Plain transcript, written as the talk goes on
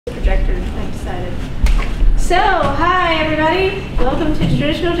So, hi everybody. Welcome to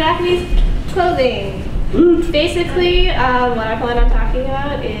Traditional Japanese Clothing. Basically, what I plan on talking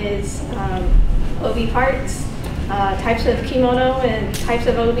about is obi parts, types of kimono and types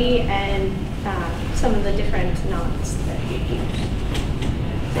of obi, and some of the different knots that you use.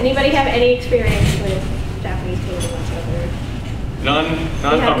 Does anybody have any experience with Japanese clothing whatsoever? None?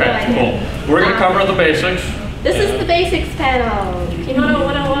 Okay, cool. We're going to cover the basics. This is the basics panel. Kimono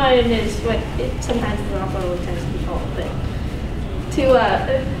 101 is what it sometimes also tends to be called, but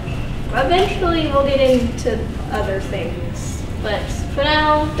eventually we'll get into other things. But for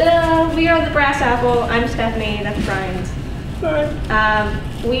now, we are the Brass Apple. I'm Stephanie, that's Brian.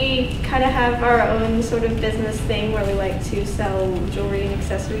 We kind of have our own sort of business thing where we like to sell jewelry and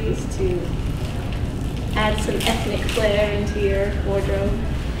accessories to add some ethnic flair into your wardrobe.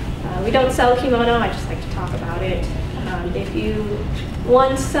 We don't sell kimono, I just like to talk about it. If you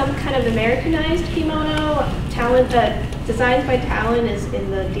want some kind of Americanized kimono, Designs by Talon is in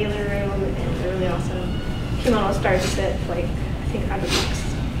the dealer room, and they're really awesome. Kimono starts at like, I think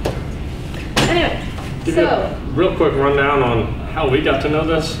 $100. Anyway, so. Real quick rundown on how we got to know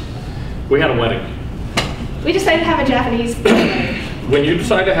this. We had a wedding. We decided to have a Japanese wedding. When you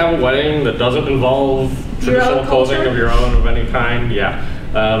decide to have a wedding that doesn't involve traditional clothing of your own of any kind, you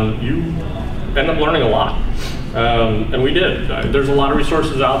end up learning a lot. And we did. There's a lot of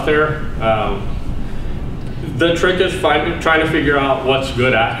resources out there. The trick is trying to figure out what's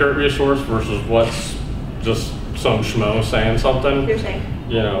good, accurate resource versus what's just some schmo saying something. You're saying.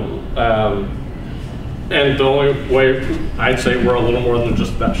 You know, and the only way I'd say we're a little more than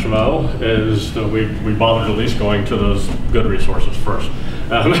just that schmo is that we bothered at least going to those good resources first.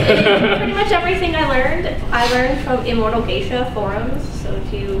 Pretty much everything I learned from Immortal Geisha forums. So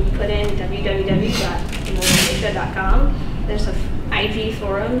if you put in www.immortalgeisha.com, there's a IG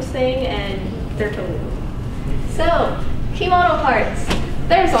forums thing, and they're totally cool. So, kimono parts.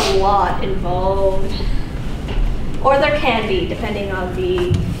 There's a lot involved, or there can be, depending on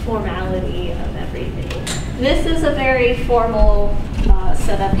the formality of everything. This is a very formal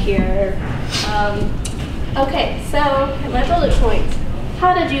setup here. Okay, so my bullet points.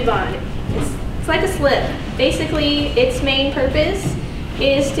 Hana-juban. It's like a slip. Basically, its main purpose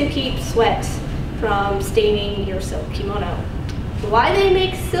is to keep sweat from staining your silk kimono. Why they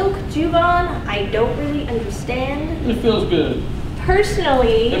make silk juban, I don't really understand. It feels good.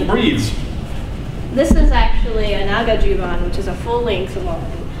 Personally, it breathes. This is actually a naga juban, which is a full-length one.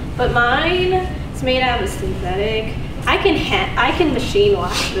 But mine is made out of synthetic. I can machine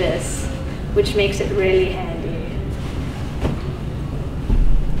wash this, which makes it really handy.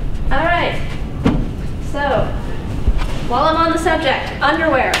 All right, so while I'm on the subject,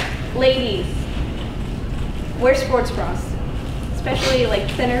 underwear, ladies, wear sports bras, especially like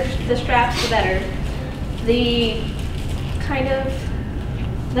thinner the straps, the better. The kind of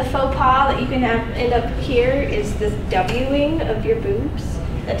the faux pas that you can end up here is this Wing of your boobs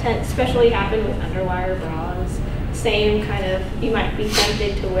that especially happen with underwire bras. Same kind of, you might be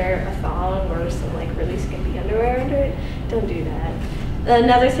tempted to wear a thong or some like really skimpy underwear under it. Don't do that.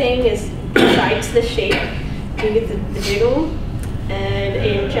 Another thing is, besides the shape, you get the jiggle, and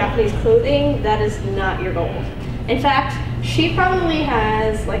in Japanese clothing, that is not your goal. In fact, she probably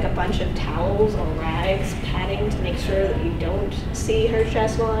has like a bunch of towels or rags, padding to make sure that you don't see her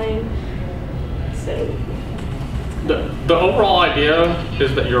chest line. So, the overall idea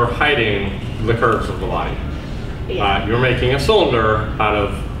is that you're hiding the curves of the body. Yeah. You're making a cylinder out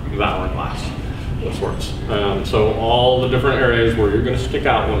of that hourglass. Of sorts. So all the different areas where you're going to stick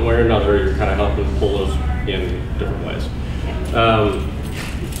out one way or another, you're kind of helping pull those in different ways.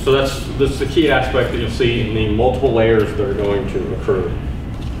 So that's the key aspect that you'll see in the multiple layers that are going to occur.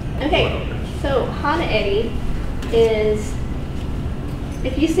 Okay, so hana-eri is,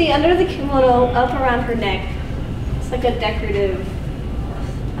 if you see under the kimono, up around her neck, it's like a decorative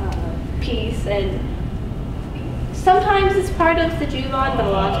piece, and sometimes it's part of the juban, but a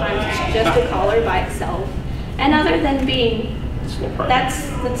lot of times it's just a collar by itself. And other than being, that's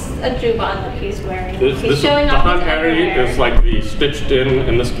a juban that he's wearing. He's showing off his underwear. Is like the stitched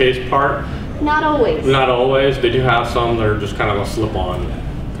in this case part. Not always. Not always. They do have some that are just kind of a slip-on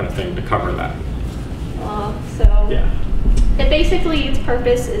kind of thing to cover that. Yeah. And basically its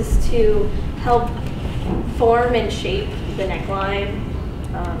purpose is to help form and shape the neckline.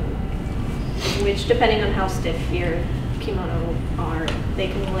 Which, depending on how stiff your kimono are, they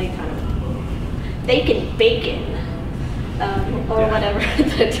can really kind of, they can bake in, or whatever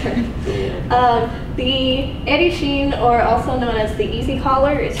the term. The erishin, or also known as the easy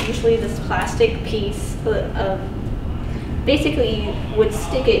collar, is usually this plastic piece of, basically you would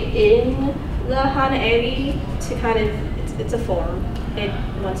stick it in the hanaeri to kind of, it's a form.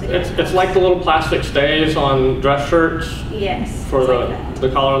 Once again, it's like the little plastic stays on dress shirts. Yes. For the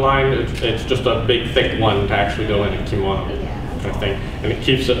collar line, it's just a big thick one to actually go in a kimono. Yeah. I think, and it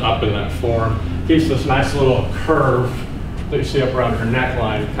keeps it up in that form. Keeps this nice little curve that you see up around her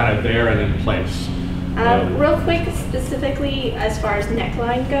neckline kind of there and in place. Real quick, specifically as far as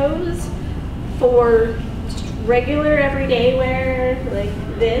neckline goes, for just regular everyday wear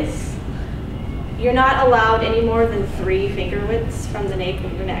like this, you're not allowed any more than 3 finger widths from the nape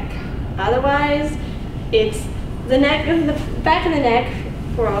of your neck. Otherwise, it's the neck, the back of the neck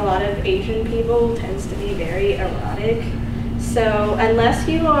for a lot of Asian people tends to be very erotic. So unless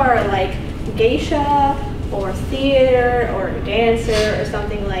you are like geisha or theater or a dancer or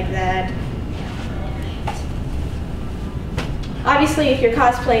something like that, obviously if you're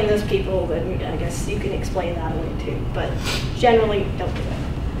cosplaying those people, then I guess you can explain that away too, but generally don't do it.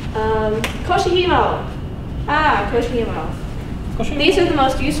 Koshihimo. Koshihimo. These are the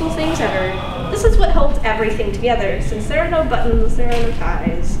most useful things ever. This is what holds everything together. Since there are no buttons, there are no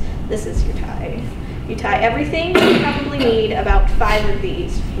ties, this is your tie. You tie everything. You probably need about 5 of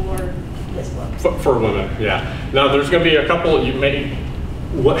these for this look. For women, yeah. Now there's going to be a couple, you may,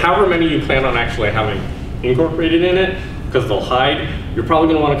 however many you plan on actually having incorporated in it, because they'll hide, you're probably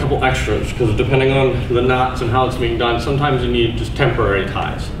going to want a couple extras, because depending on the knots and how it's being done, sometimes you need just temporary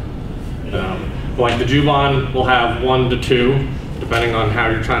ties. Like the juban will have 1 to 2, depending on how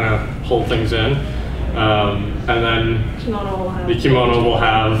you're trying to hold things in. And then the kimono will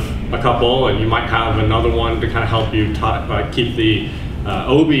have a couple, and you might have another one to kind of help you keep the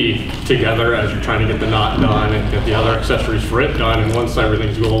obi together as you're trying to get the knot done and get the other accessories for it done. And once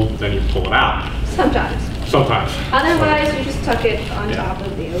everything's gold, then you pull it out. Sometimes. Sometimes. Otherwise, you just tuck it on top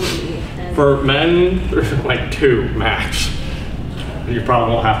of the obi. And for men, there's like 2 max. You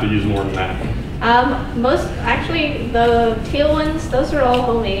probably won't have to use more than that. Actually, the teal ones, those are all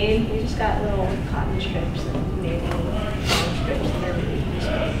homemade. We just got little cotton strips and made little cotton strips and everything.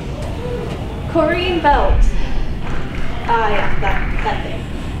 Korean belt. Yeah, that thing.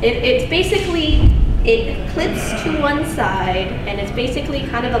 It's basically, it clips to one side, and it's basically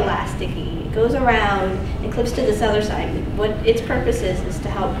kind of elasticy. It goes around and clips to this other side. What its purpose is to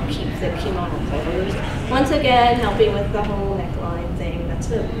help keep the kimono closed. Once again, helping with the whole neckline thing. That's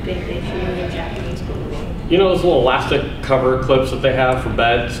a big issue in Japanese clothing. You know those little elastic cover clips that they have for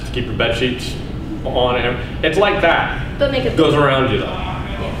beds to keep your bed sheets on? It's like that. But make it goes around you though.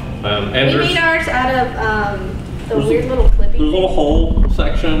 Yeah. And we made ours out of the weird little clippy. There's a little hole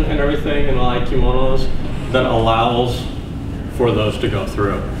section and everything in like kimonos that allows for those to go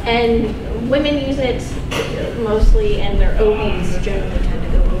through. And women use it mostly, and their obis generally tend to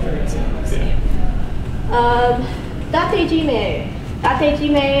go over it. So Datejime.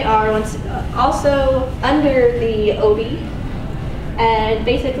 Datejime are also under the obi, and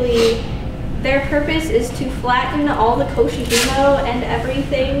basically their purpose is to flatten all the koshihimo and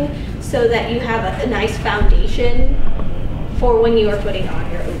everything so that you have a nice foundation for when you are putting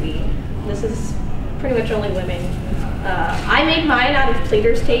on your obi. This is pretty much only women. I made mine out of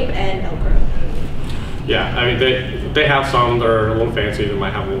pleater's tape and Velcro. Yeah, I mean they have some that are a little fancy, they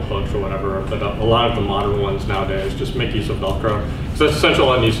might have little hooks or whatever, but a lot of the modern ones nowadays just make use of Velcro. So essentially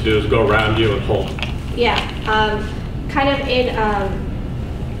all it needs to do is go around you and hold. Yeah, kind of in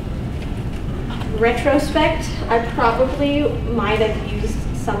retrospect, I probably might have used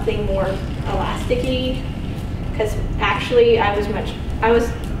something more elasticy, because actually I was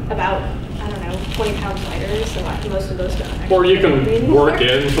about, I don't know, 20 pounds lighter, so most of those don't actually. Or you can work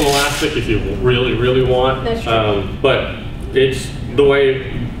in some elastic if you really, really want. That's true. But it's the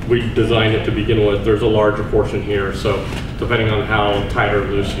way we designed it to begin with. There's a larger portion here, so depending on how tight or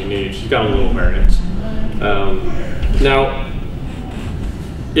loose you need, she's got a little variance. Now,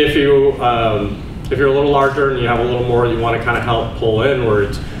 if you're a little larger and you have a little more you want to kind of help pull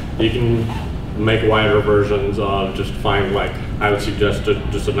inwards, you can make wider versions of just find, like, I would suggest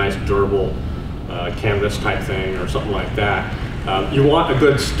just a nice durable canvas type thing or something like that. You want a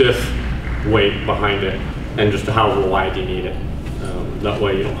good stiff weight behind it, and just however wide you need it. That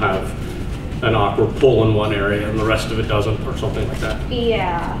way you don't have an awkward pull in one area and the rest of it doesn't, or something like that.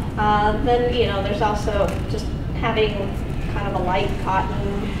 Yeah. Then, you know, there's also just having kind of a light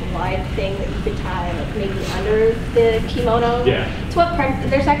cotton wide thing that you could tie, like maybe under the kimono. Yeah. It's what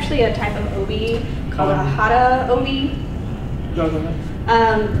there's actually a type of obi called a hara obi.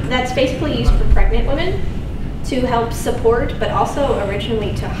 That's basically used for pregnant women to help support, but also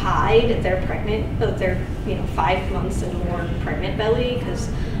originally to hide their 5 months and more pregnant belly, because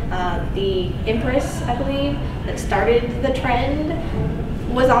the Empress, I believe, that started the trend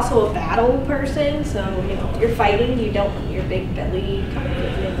was also a battle person, so you know, you're fighting, you don't want your big belly kind of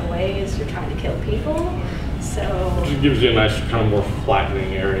getting in the way as you're trying to kill people. So it just gives you a nice kind of more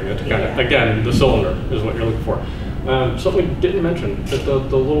flattening area to kind of, again, the cylinder is what you're looking for. Something we didn't mention, the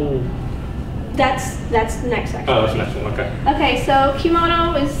little... That's the next section. Oh, that's the next one, okay. Okay, so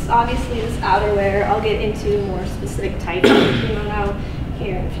kimono is obviously this outerwear. I'll get into more specific types of kimono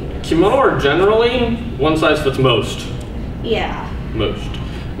here in a few minutes. Kimono are generally one size fits most. Yeah. Most.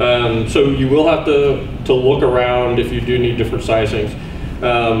 So you will have to look around if you do need different sizings.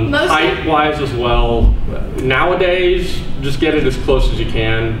 Height-wise as well. Nowadays, just get it as close as you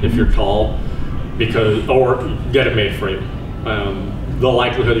can if you're tall, or get it made for you. The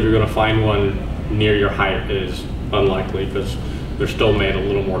likelihood that you're going to find one near your height is unlikely because they're still made a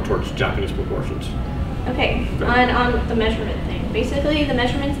little more towards Japanese proportions. Okay, on the measurement thing. Basically, the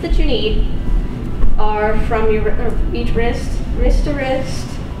measurements that you need are from each wrist to wrist,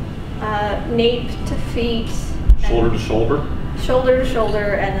 nape to feet, shoulder to shoulder. Shoulder to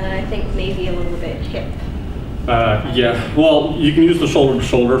shoulder, and then I think maybe a little bit hip. Yeah, well, you can use the shoulder to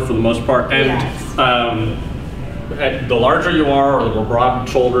shoulder for the most part, and yes. The larger you are, or the more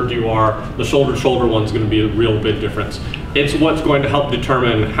broad-shouldered you are, the shoulder-to-shoulder one's going to be a real big difference. It's what's going to help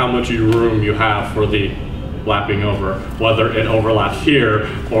determine how much room you have for the lapping over, whether it overlaps here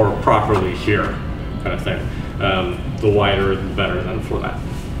or properly here, kind of thing. The wider, the better then for that.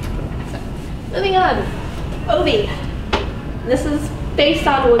 Moving on, obi. This is based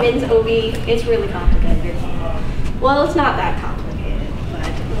on women's obi. It's really complicated. Well, it's not that complicated.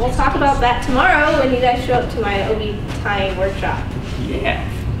 We'll talk about that tomorrow when you guys show up to my obi tying workshop. Yeah.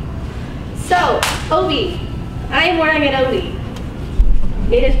 So, obi. I am wearing an obi.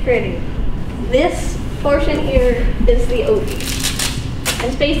 It is pretty. This portion here is the obi.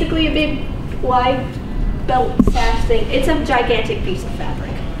 It's basically a big, wide belt sash thing. It's a gigantic piece of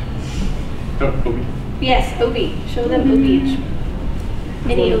fabric. Oh, obi. Yes, obi. Show them obi.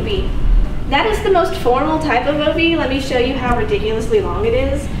 Mini obi. That is the most formal type of obi. Let me show you how ridiculously long it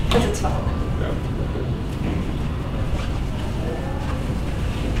is, because it's fun.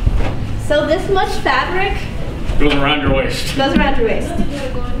 So this much fabric goes around your waist. Goes around your waist.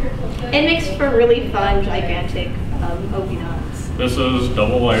 It makes for really fun, gigantic obi knots. This is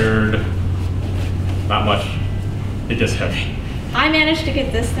double layered. Not much. It gets heavy. I managed to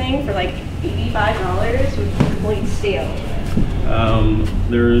get this thing for like $85 with complete steel.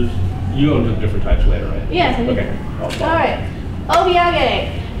 You own different types later, right? Yes, I do. Okay. Alright. Obiage.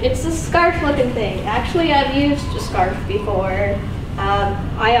 It's a scarf looking thing. Actually, I've used a scarf before.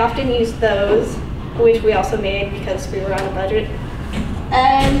 I often use those, which we also made because we were on a budget.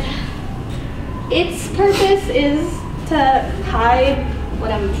 And its purpose is to hide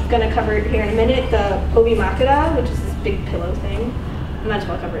what I'm going to cover here in a minute, the obi makura, which is this big pillow thing. I might as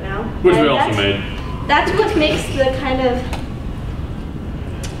well cover it now. Which we also made. That's what makes the kind of,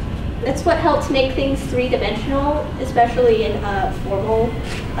 that's what helps make things three-dimensional, especially in formal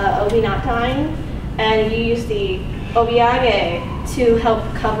obi knot tying. And you use the obiage to help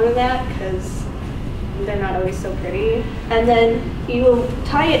cover that because they're not always so pretty. And then you will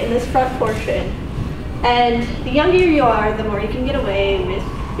tie it in this front portion. And the younger you are, the more you can get away with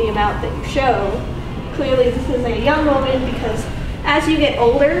the amount that you show. Clearly this is a young woman because as you get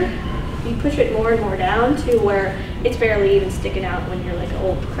older, you push it more and more down to where it's barely even sticking out when you're like an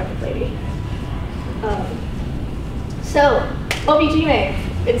old decrepit lady. So, obijime,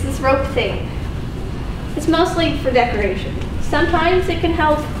 it's this rope thing. It's mostly for decoration. Sometimes it can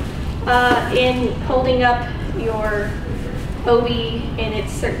help in holding up your obi in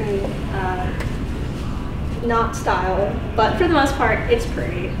its certain knot style, but for the most part, it's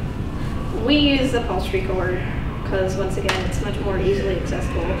pretty. We use upholstery cord because once again, it's much more easily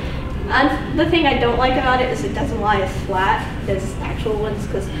accessible. And the thing I don't like about it is it doesn't lie as flat as actual ones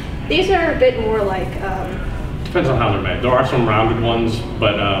because these are a bit more like. Depends on how they're made. There are some rounded ones,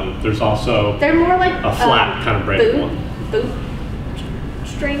 but there's also they're more like a flat kind of braided one. Boot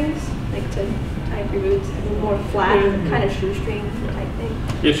strings, like to tie up your boots, and more flat, kind of shoestring type thing.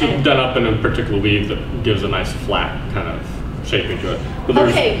 It's just done up in a particular weave that gives a nice flat kind of shaping to it. But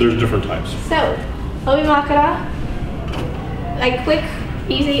there's different types. So, obi makura, like quick,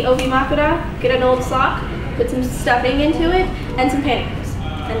 easy obi makura, get an old sock, put some stuffing into it, and some pantyhose.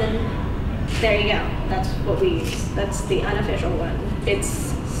 And then there you go. That's what we use. That's the unofficial one. It's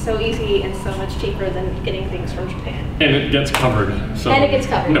so easy and so much cheaper than getting things from Japan. And it gets covered. So and it gets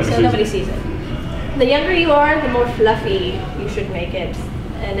covered, so nobody sees it. The younger you are, the more fluffy you should make it.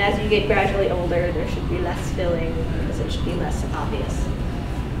 And as you get gradually older, there should be less filling because it should be less obvious.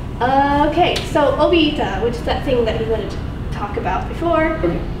 Okay, so obiita, which is that thing that we wanted to talk about before.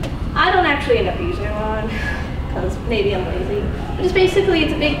 I don't actually end up using one because maybe I'm lazy. But it's basically,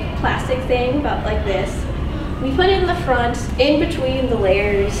 it's a big plastic thing about like this. We put it in the front, in between the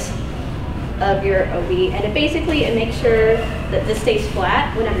layers of your OB, and it makes sure that this stays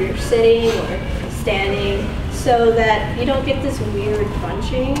flat whenever you're sitting or standing, so that you don't get this weird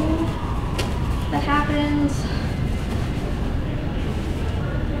bunching that happens.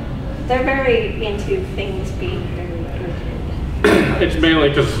 They're very into things being very rigid. It's mainly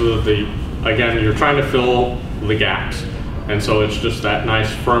because of again, you're trying to fill the gaps. And so it's just that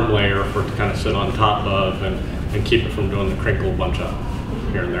nice firm layer for it to kind of sit on top of and keep it from doing the crinkle bunch up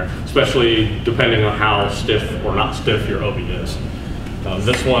here and there. Especially depending on how stiff or not stiff your OB is.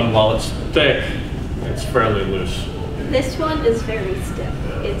 This one, while it's thick, it's fairly loose. This one is very stiff.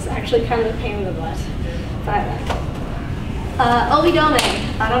 It's actually kind of a pain in the butt, but I like it. Obi-dome.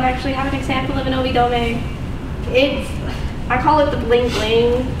 I don't actually have an example of an obi-dome. I call it the bling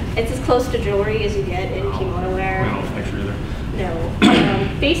bling. It's as close to jewelry as you get in kimono wear. I don't picture either.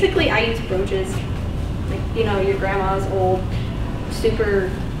 No. Basically, I use brooches. Like, you know, your grandma's old,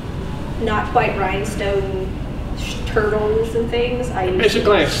 super, not quite rhinestone turtles and things.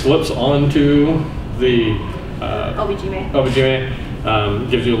 Basically, it slips onto the OBGYN.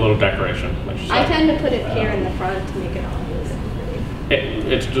 Gives you a little decoration. Like I tend to put it here in the front to make it obvious.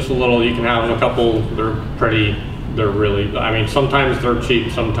 It's just a little, you can have a couple, they're pretty, they're really, I mean, sometimes they're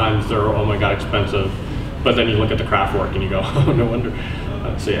cheap, sometimes they're, oh my god, expensive. But then you look at the craft work and you go, oh, no wonder.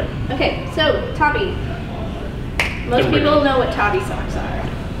 So yeah. Okay, so tabi. Most people know what tabi socks are.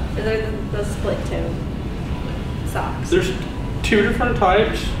 So they're the split toe socks. There's two different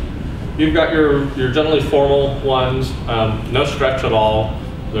types. You've got your generally formal ones, no stretch at all.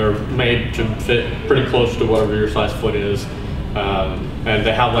 They're made to fit pretty close to whatever your size foot is. And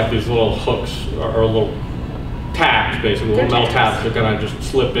they have like these little hooks or little tabs, basically, little metal tabs that kind of just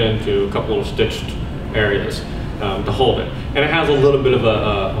slip into a couple little stitched areas to hold it. And it has a little bit of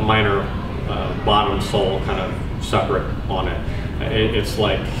a minor bottom sole kind of separate on it. It's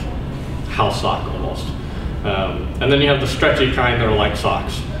like house sock almost. And then you have the stretchy kind that are like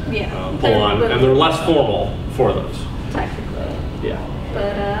socks. Yeah. Pull on, and they're less formal for those. Technically. Yeah.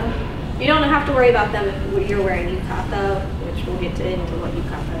 But you don't have to worry about them if you're wearing yukata, which we'll get into what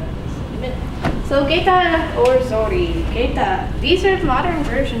yukata is in a minute. So geita or zori. Geita. These are the modern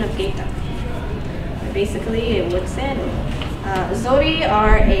version of geita. Basically, a wood sandal. Zori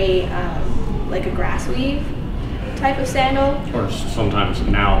are like a grass weave type of sandal. Or sometimes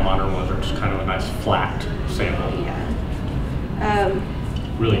now modern ones are just kind of a nice flat sandal. Yeah.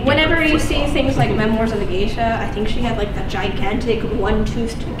 Really. Whenever you see things like Memoirs of a Geisha, I think she had like the gigantic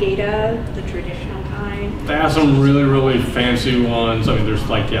one-toothed geita, the traditional kind. They have some really, really fancy ones. I mean, there's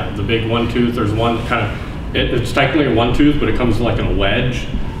like, yeah, the big one tooth. There's one kind of, it's technically a one tooth, but it comes like in a wedge.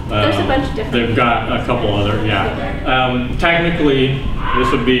 There's a bunch of different. They've got a couple other, yeah. Technically,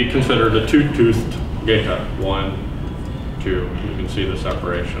 this would be considered a two-toothed geita. 1, 2. You can see the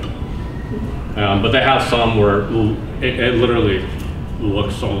separation. But they have some where it literally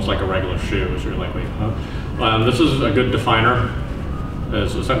looks almost like a regular shoe. So you're like, wait, huh? This is a good definer.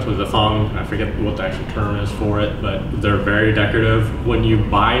 It's essentially the thong. I forget what the actual term is for it, but they're very decorative. When you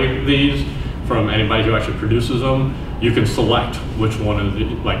buy these from anybody who actually produces them, you can select which one of the,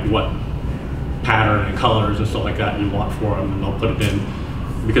 like what pattern and colors and stuff like that you want for them, and they'll put it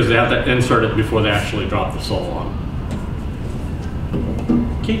in because they have to insert it before they actually drop the sole on.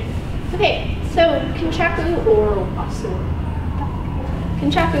 Okay, so kinchaku or wasu.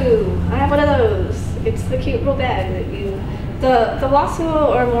 Kinchaku, I have one of those. It's the cute little bag that you. The wasu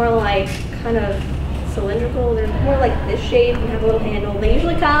are more like kind of cylindrical. They're more like this shape and have a little handle. They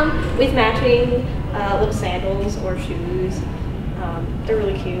usually come with matching little sandals or shoes. They're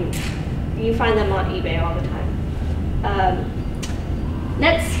really cute. You find them on eBay all the time.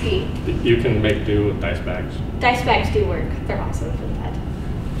 Netsuki. You can make do with dice bags. Dice bags do work. They're awesome for that.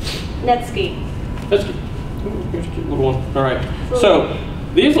 Netsuki. Netsuki. Here's a cute little one. All right. So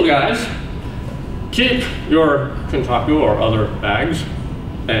these little guys keep your kinchaku or other bags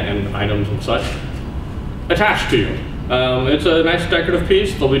and items and such attached to you. It's a nice decorative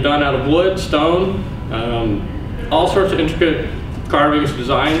piece. They'll be done out of wood, stone, all sorts of intricate carvings,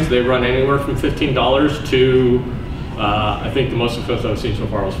 designs. They run anywhere from $15 to I think the most expensive I've seen so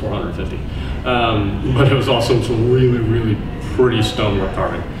far was $450. But it was also some really, really pretty stonework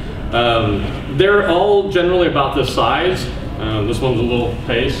carving. They're all generally about this size. This one's a little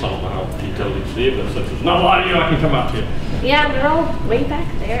pace. I don't know how detailed you can see it, but since there's not a lot of you, I can come out to you. Yeah, they're all way back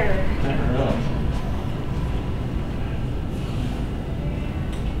there.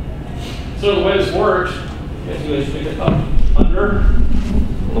 So the way this works is you stick it up. under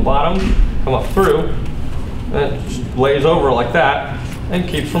on the bottom, come up through, and it just lays over like that and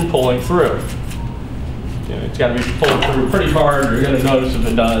keeps from pulling through. You know, it's got to be pulling through pretty hard, or you're going to notice if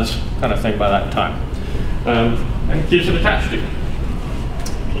it does, kind of thing by that time. And it keeps it attached to you.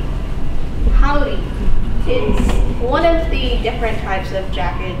 Howdy is one of the different types of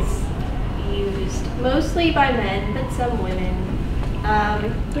jackets used mostly by men, but some women.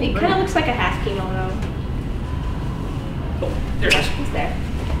 It kind of looks like a half kimono. Oh, there it is. It's there.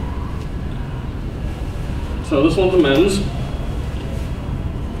 So this one's a men's.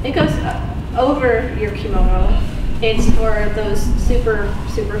 It goes over your kimono. It's for those super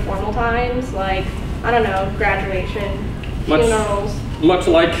formal times, like, I don't know, graduation, funerals, much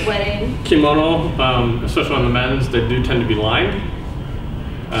like wedding. Kimono, especially on the men's, they do tend to be lined.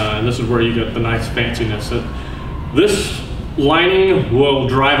 And this is where you get the nice fanciness. This lining will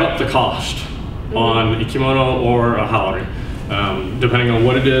drive up the cost on a kimono or a haori, depending on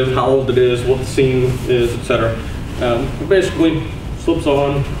what it is, how old it is, what the scene is, etc. Basically, slips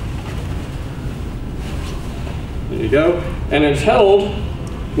on. There you go. And it's held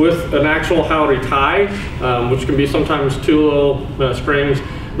with an actual haori tie, which can be sometimes two little strings.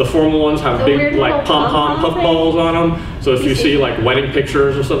 The formal ones have big, like, pom-pom puffballs on them. So if you see like wedding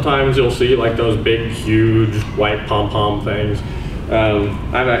pictures, or sometimes you'll see like those big, huge white pom-pom things.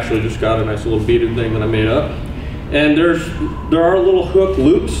 I've actually just got a nice little beaded thing that I made up. And there are little hook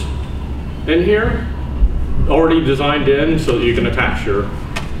loops in here, already designed in so that you can attach your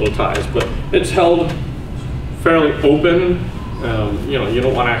little ties. But it's held fairly open. You know, you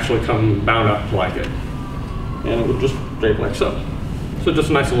don't want to actually come bound up like it. And it would just drape like so. So just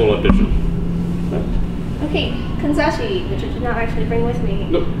a nice little addition. Okay, kanzashi, which I did not actually bring with me.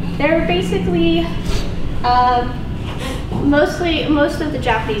 Nope. They're basically, most of the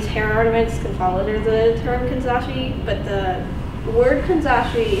Japanese hair ornaments can fall under the term kanzashi, but the word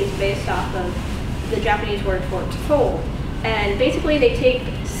kanzashi is based off of the Japanese word for to fold. And basically they take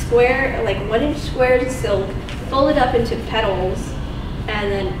square, like 1-inch squares of silk, fold it up into petals,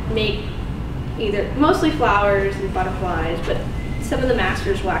 and then make mostly flowers and butterflies, but some of the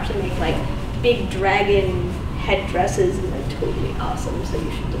masters will actually make like big dragon headdresses, and they're totally awesome, so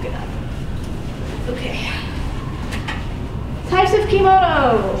you should look it up. Okay. Types of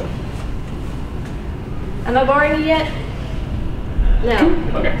kimono. Am I boring you yet? No.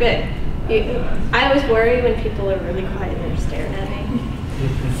 Okay. Good. I always worry when people are really quiet and they're staring at me.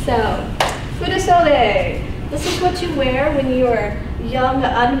 So, furusode. This is what you wear when you're a young,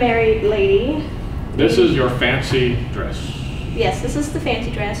 unmarried lady. This is your fancy dress. Yes, this is the fancy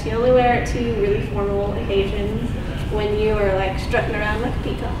dress. You only wear it to really formal occasions when you are like strutting around like a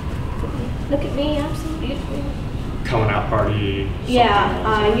peacock. Look at me, I'm so beautiful. Coming out party.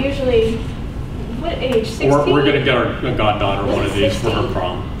 Yeah, usually, what age? 16? We're going to get our goddaughter one of these for her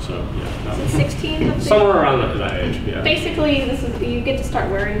prom. So, yeah. Is it 16? Somewhere around that age, yeah. Basically, you get to start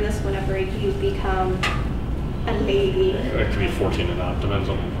wearing this whenever you become a lady. It could be 14 and up, depends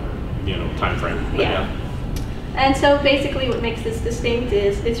on, time frame. But yeah. And so basically what makes this distinct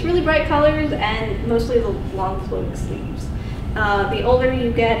is it's really bright colors and mostly the long flowing sleeves. The older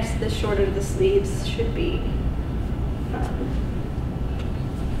you get, the shorter the sleeves should be.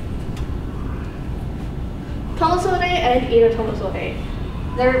 Tomosode and Ito Tomosode.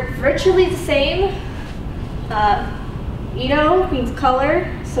 They're virtually the same. Ito means color,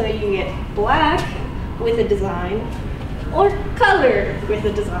 so you get black with a design, or color with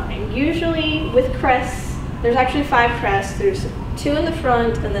a design, usually with crests. There's actually 5 crests. There's 2 in the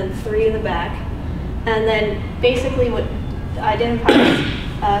front and then 3 in the back. And then basically what identifies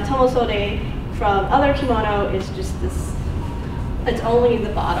Tomosode from other kimono is just this, it's only the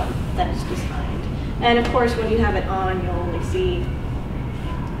bottom that is designed. And of course when you have it on, you'll only see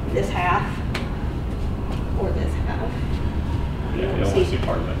this half or this half. Yeah, you only see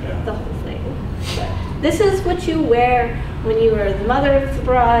part of it, yeah. The whole thing. But this is what you wear when you are the mother of the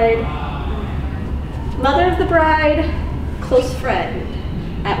bride, close friend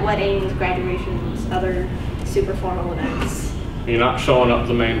at weddings, graduations, other super formal events. You're not showing up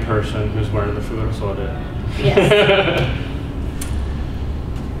the main person who's wearing the furusode. Yes.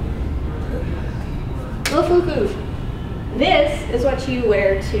 Mofuku. This is what you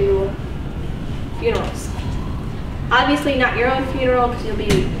wear to funerals. Obviously not your own funeral, because you'll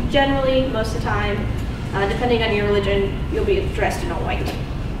be generally, most of the time, depending on your religion, you'll be dressed in all white.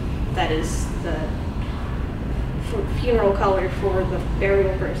 That is the funeral color for the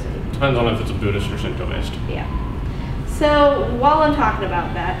burial person. Depends on if it's a Buddhist or Shinto based. Yeah. So while I'm talking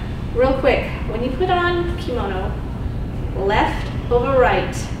about that, real quick, when you put on kimono, left over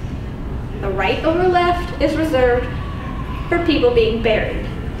right, the right over left is reserved for people being buried.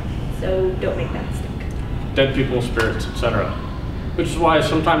 So don't make that mistake. Dead people, spirits, etc. Which is why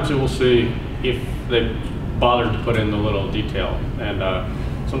sometimes you will see if they bothered to put in the little detail, and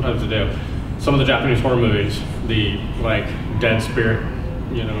sometimes they do. Some of the Japanese horror movies, the like dead spirit,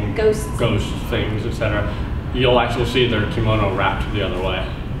 you know, ghost things, etc. You'll actually see their kimono wrapped the other way.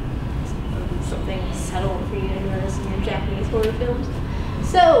 Something subtle for you to notice in your Japanese horror films.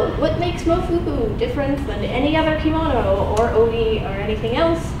 So, what makes mofuku different than any other kimono or obi or anything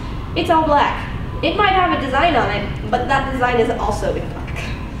else? It's all black. It might have a design on it, but that design is also in black.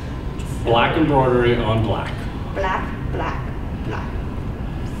 Black embroidery on black. Black, black, black.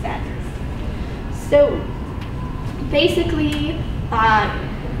 Sadness. So, basically,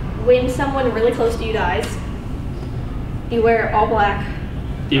 when someone really close to you dies, you wear all black.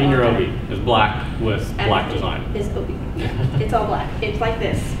 Even your obi is black with black design. Is obi. It's all black. It's like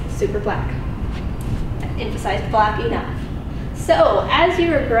this, super black. Emphasize black enough. So as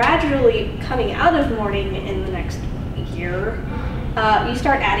you're gradually coming out of mourning in the next year, you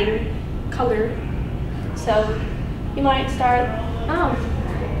start adding color. So you might start, oh,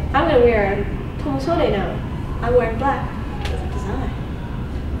 I'm gonna wear a tomosode now. I'm wearing black with a design.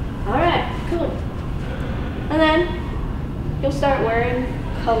 All right, cool. And then you'll start wearing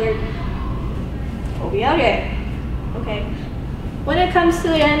colored obiage. Okay. When it comes to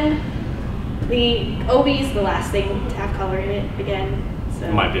the end, the obi is the last thing to have color in it again. So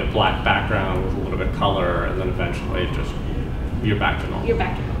it might be a black background with a little bit of color, and then eventually just you're back to normal. You're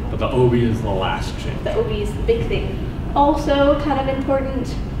back to normal. But the obi is the last change. The obi is the big thing. Also, kind of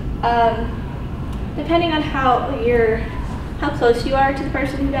important, depending on how close you are to the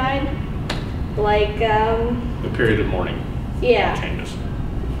person who died, like the period of mourning. Yeah. Changes.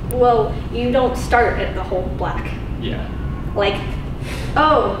 Well, you don't start at the whole black. Yeah. Like,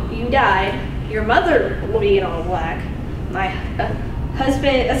 oh, you died. Your mother will be in all black. My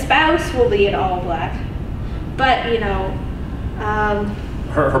husband, a spouse, will be in all black. But, you know,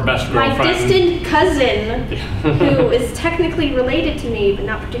 her best girlfriend. my distant cousin, who is technically related to me but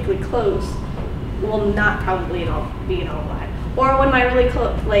not particularly close, will not probably be in all black. Or when my really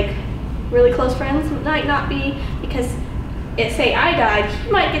close friends might not be, because say I died, he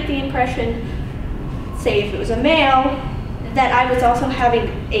might get the impression, say if it was a male, that I was also having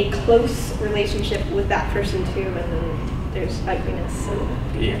a close relationship with that person too, and then there's ugliness. So,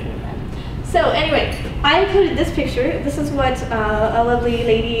 yeah. So anyway, I included this picture. This is what a lovely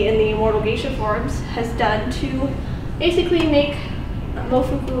lady in the Immortal Geisha forums has done to basically make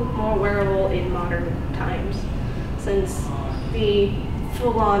mofuku more wearable in modern times, since the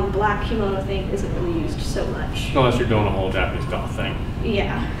full-on black kimono thing isn't really used so much. Unless you're doing a whole Japanese goth thing.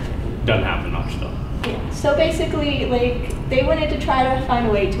 Yeah. Doesn't happen much though. Yeah. So basically, like, they wanted to try to find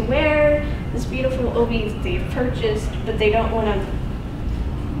a way to wear this beautiful obi that they've purchased, but they don't want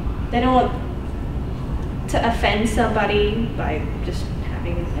to offend somebody by just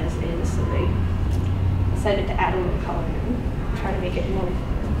having it as is, so they decided to add a little color and try to make it more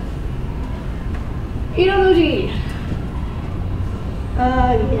Iromuji.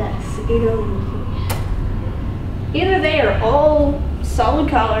 Yes, Iromuji. Either they are all solid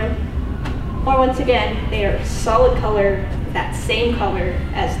color, or once again, they are solid color, that same color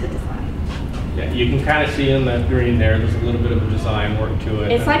as the design. Yeah, you can kind of see in that green there's a little bit of a design work to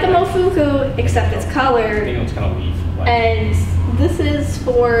it. It's like a mofuku, except it's color. You know, it's kind of leaf. And this is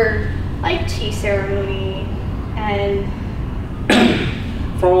for like tea ceremony and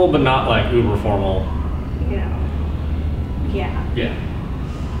formal, but not like uber formal. You know, yeah. Yeah.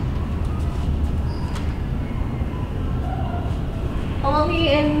 Only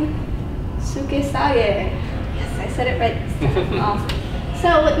in Sukesage. Yes, I said it right. Awesome.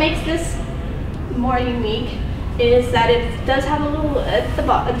 So what makes this more unique is that it does have a little a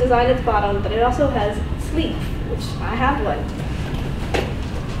design at the bottom, but it also has sleeve, which I have one.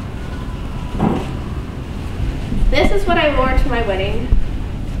 This is what I wore to my wedding.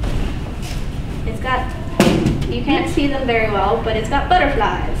 It's got, you can't see them very well, but it's got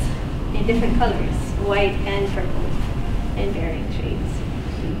butterflies in different colors, white and purple, in varying shades.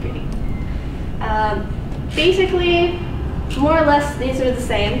 Really pretty. Basically, more or less, these are the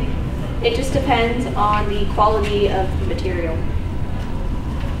same. It just depends on the quality of the material.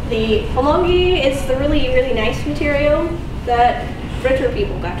 The omongi is the really, really nice material that richer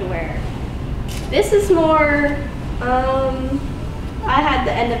people got to wear. This is more, I had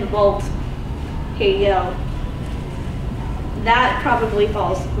the end of the bolt. Here you go. That probably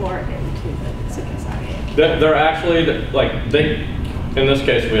falls more into the Tsukisage. They're actually, like, in this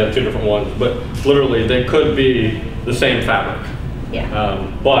case we have two different ones, but literally they could be the same fabric.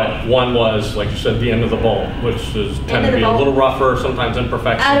 Yeah. But one was, like you said, the end of the bolt, which is tend to be a little rougher, sometimes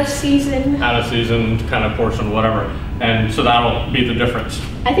imperfections. Out of season. Out of season kind of portion, whatever. And so that'll be the difference.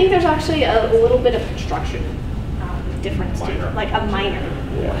 I think there's actually a little bit of construction difference too, Minor. like a minor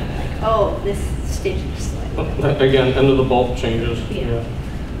one. Like, oh, this stitch is like. Again, end of the bolt changes. Yeah.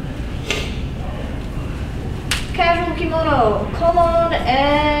 Casual kimono, komon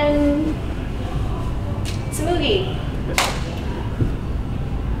and tsugi.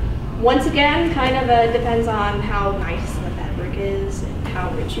 Once again, kind of depends on how nice the fabric is and how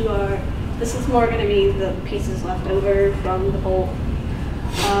rich you are. This is more going to be the pieces left over from the bolt.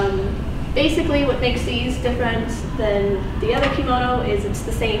 Basically, what makes these different than the other kimono is it's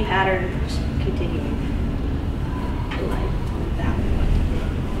the same pattern, just continuing. Like that one.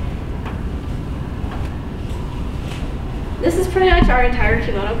 This is pretty much our entire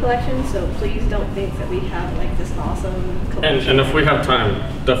kimono collection, so please don't think that we have like this awesome collection. And if we have time,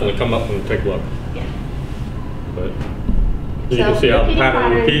 definitely come up and take a look. Yeah. But you can see how the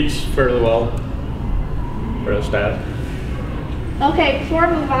pattern repeats fairly well for the stat. Okay, before I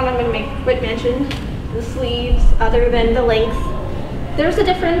move on, I'm going to make a quick mention. The sleeves, other than the length, there's a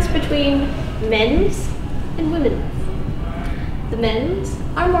difference between men's and women's. The men's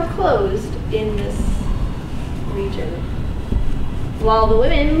are more closed in this region, while the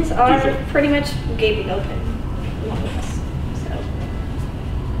women's are pretty much gaping open, more or less. So,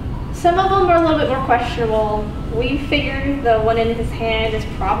 some of them are a little bit more questionable. We figured the one in his hand is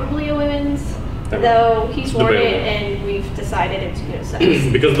probably a women's. Though he's worn it and we've decided it's unisex.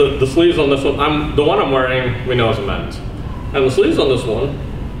 Because the sleeves on this one, the one I'm wearing, we know is a men's. And the sleeves on this one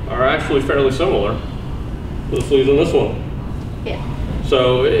are actually fairly similar to the sleeves on this one. Yeah.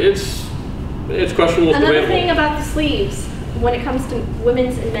 So it's questionable. Another thing about the sleeves, when it comes to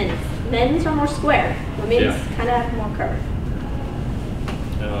women's and men's are more square. Women's kind of have more curve.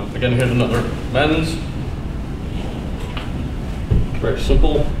 Again, here's another men's. Very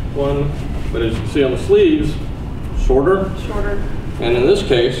simple one. But as you can see on the sleeves, shorter. Shorter. And in this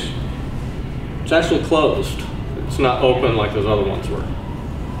case, it's actually closed. It's not open like those other ones were.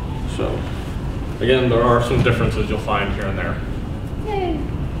 So, again, there are some differences you'll find here and there. Yay.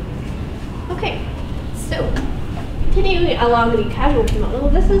 Okay, so continuing along the casual kimono,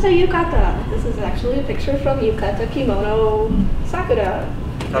 this is a yukata. This is actually a picture from Yukata Kimono Sakura.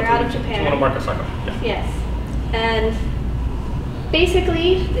 They're out of Japan. Kimono Market Sakura. Yeah. Yes. And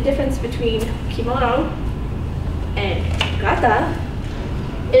basically, the difference between kimono and yukata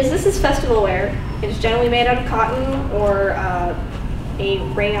is this is festival wear. It is generally made out of cotton or a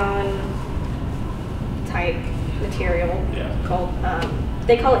rayon type material called,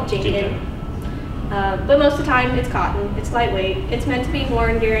 they call it jinkin. But most of the time it's cotton, it's lightweight. It's meant to be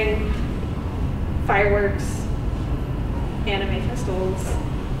worn during fireworks, anime festivals,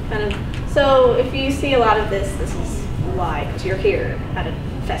 kind of. So if you see a lot of this is why, because you're here at a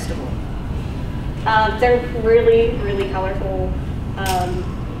festival. They're really, really colorful.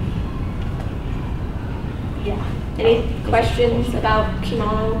 Yeah. Any questions about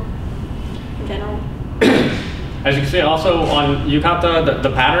kimono in general? As you can see, also on yukata,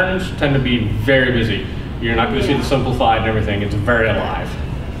 the patterns tend to be very busy. You're not going to see the simplified and everything. It's very alive.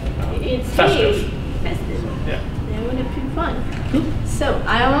 It's festive. Festive. Yeah. They would have been fun. So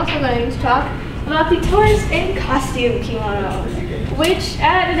I am also going to talk about the tourist and costume kimono, which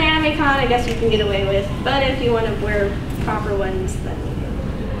at an anime con I guess you can get away with, but if you want to wear proper ones, then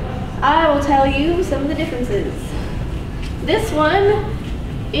I will tell you some of the differences. This one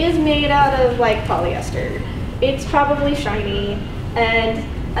is made out of like polyester. It's probably shiny, and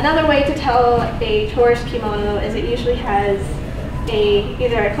another way to tell a tourist kimono is it usually has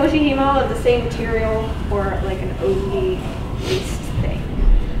either a koshihimo of the same material or like an ogi waist thing.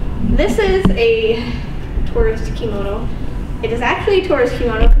 This is a tourist kimono. It is actually a tourist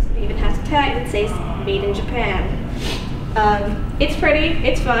kimono because it even has a tag that says made in Japan. It's pretty,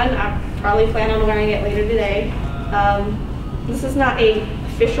 it's fun. I probably plan on wearing it later today. This is not a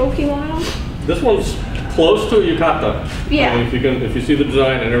official kimono. This one's close to a yukata. Yeah. I mean, if you see the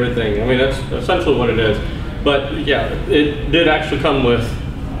design and everything, I mean that's essentially what it is. But yeah, it did actually come with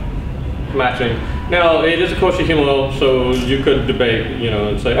matching. Now it is a koshihimo, so you could debate,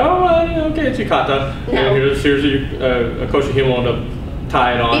 and say, oh, well, okay, it's yukata. No. And here's a koshihimo to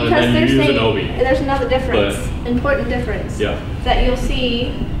tie it on, Because and then you use an obi. There's another difference, important difference, that you'll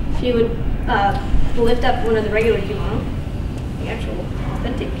see if you would lift up one of the regular kimono, the actual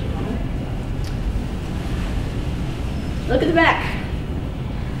authentic kimono. Look at the back.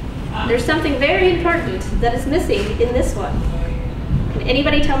 There's something very important that is missing in this one. Can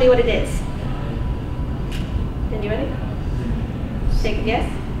anybody tell me what it is? Anybody? Take a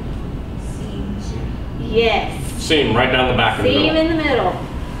guess. Yes. Seam right down the back of the middle. Seam in the middle.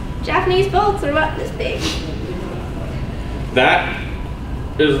 Japanese bolts are about this big. That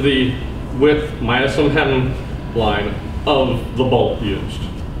is the width minus some hem line of the bolt used.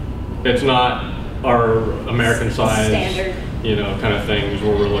 It's not our American size, standard, you know, kind of things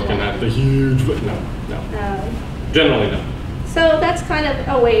where we're looking at the huge, but no. Generally no. So that's kind of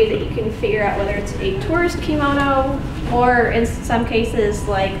a way that you can figure out whether it's a tourist kimono, or in some cases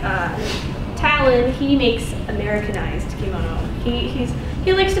like Talon, he makes Americanized kimono. He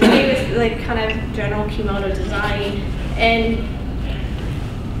likes to play with like kind of general kimono design and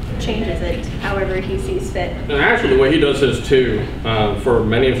changes it however he sees fit. And actually, the way he does his too, for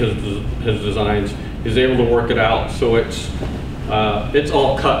many of his designs, he's able to work it out so it's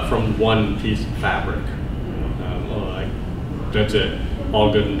all cut from one piece of fabric. That's it, all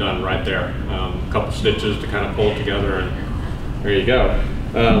good and done right there. A couple stitches to kind of pull it together, and there you go.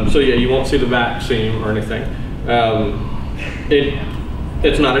 So yeah, you won't see the back seam or anything.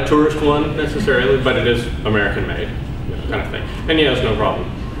 It's not a tourist one necessarily, but it is American made, you know, kind of thing. And he has no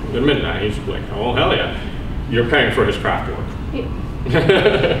problem. At midnight, he's like, oh hell yeah, you're paying for his craft work.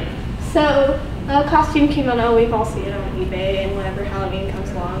 Yeah. So, costume kimono, we've all seen it on eBay, and whenever Halloween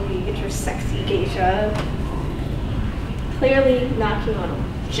comes along, you get your sexy geisha. Clearly not kimono.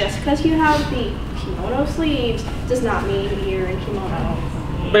 Just because you have the kimono sleeves does not mean you're in kimono.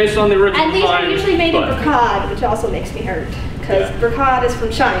 Based on the original And these design, are usually made in brocade, which also makes me hurt, because brocade is from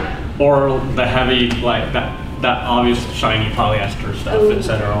China. Or the heavy, like that obvious shiny polyester stuff,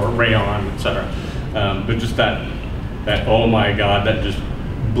 etc., or rayon, etc. But just that, oh my god, that just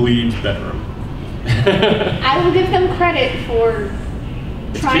bleeds bedroom. I will give them credit for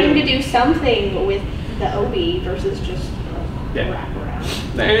trying to do something with the OB versus just wrap around.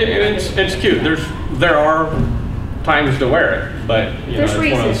 And it's cute. There are times to wear it, but you know, it's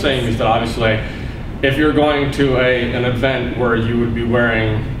one of those things that obviously, if you're going to an event where you would be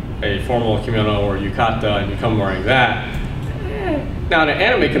wearing a formal kimono or yukata and you come wearing that, now at an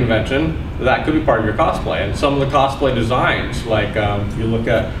anime convention, that could be part of your cosplay. And some of the cosplay designs, like if you look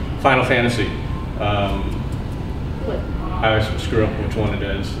at Final Fantasy, I always screw up which one it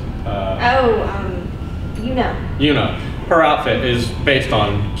is. Yuna. Her outfit is based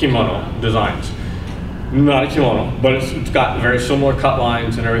on kimono designs. Not a kimono, but it's got very similar cut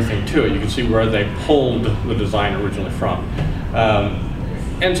lines and everything to it. You can see where they pulled the design originally from.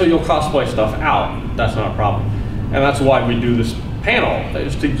 And so you'll cosplay stuff out. That's not a problem. And that's why we do this panel,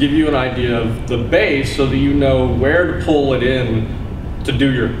 is to give you an idea of the base so that you know where to pull it in to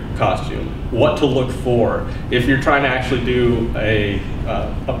do your costume, what to look for. If you're trying to actually do a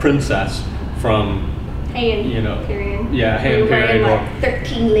princess from Heian period. Yeah, Heian period, like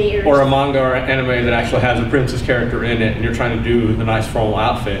 13 layers. Or a manga or an anime that actually has a princess character in it, and you're trying to do the nice formal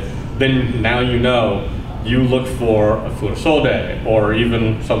outfit, then now you know you look for a furosode, or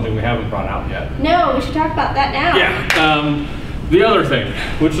even something we haven't brought out yet. No, we should talk about that now. Yeah. The other thing,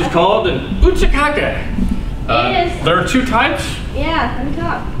 which is called an uchikake. There are two types. Yeah, let me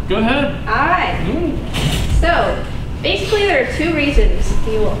talk. Go ahead. All right. So, basically there are two reasons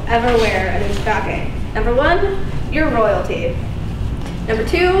you will ever wear an uchikake. Number one, you're royalty. Number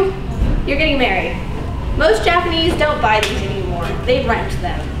two, you're getting married. Most Japanese don't buy these anymore. They rent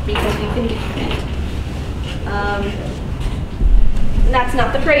them because you can get it. And that's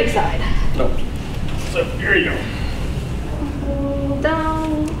not the pretty side. Nope. So here you go.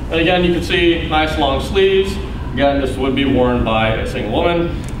 Down. And again, you can see nice long sleeves. Again, this would be worn by a single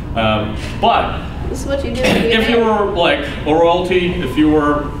woman. But this is what you do. If you were like a royalty, if you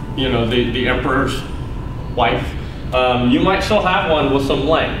were, you know, the emperor's wife, you might still have one with some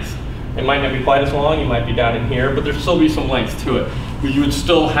length. It might not be quite as long, you might be down in here, but there'd still be some length to it. But you would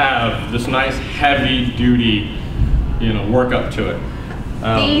still have this nice heavy duty, you know, work up to it.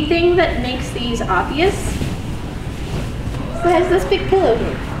 The thing that makes these obvious, so it has this big pillow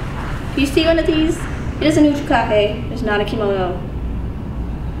here. If you see one of these, it is an uchikake, it's not a kimono.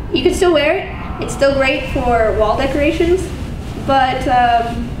 You can still wear it, it's still great for wall decorations, but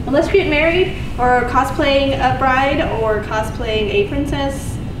unless you get married or cosplaying a bride or cosplaying a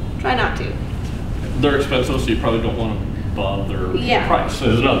princess, try not to. They're expensive, so you probably don't want to bother the price. So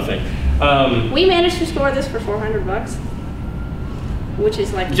there's another thing. We managed to score this for $400, which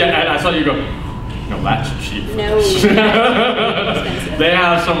is like... Yeah, I thought you'd go, no, that's cheap. No, that's expensive. They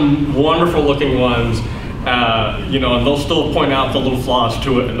have some wonderful looking ones, you know, and they'll still point out the little flaws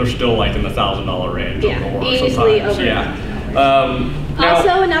to it, and they're still like in the $1,000 range. Yeah, easily over. Yeah.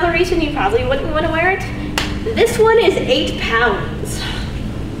 Also, another reason you probably wouldn't want to wear it, this one is 8 pounds.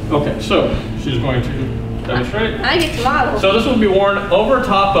 Okay, so she's going to demonstrate? I get to model. So this will be worn over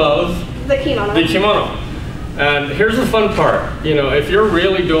top of The kimono. the kimono. And here's the fun part. You know, if you're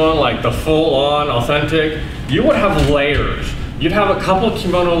really doing like the full-on authentic, you would have layers. You'd have a couple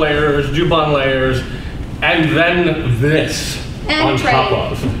kimono layers, juban layers, and then this on top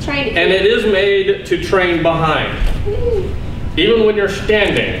of. And it is made to train behind. Even when you're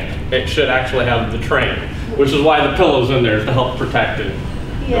standing, it should actually have the train, which is why the pillow's in there, is to help protect it.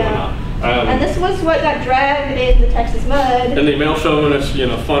 Yeah. And this was what got dragged in the Texas mud. And the male chauvinist, you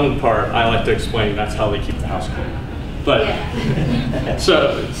know, fun part, I like to explain, that's how they keep the house clean. But, yeah.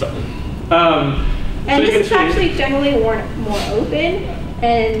 and this is actually generally worn more open,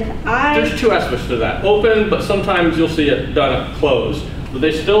 and there's two aspects to that. Open, but sometimes you'll see it done at close. But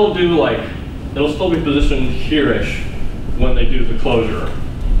they still do like, it'll still be positioned here-ish when they do the closure.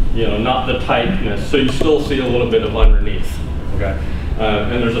 You know, not the tightness. So you still see a little bit of underneath, okay?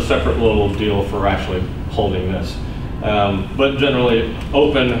 And there's a separate little deal for actually holding this. But generally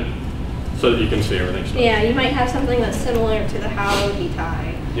open so that you can see everything still. Yeah, you might have something that's similar to the how it would be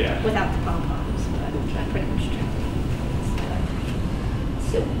tied without the pom-poms, but that pretty much true.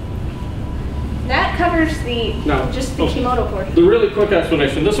 So that covers just the kimono portion. The really quick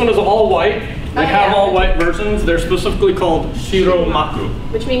explanation. This one is all white. They have all white versions. They're specifically called shiromaku,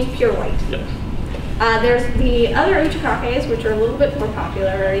 which means pure white. Yep. There's the other uchikakes, which are a little bit more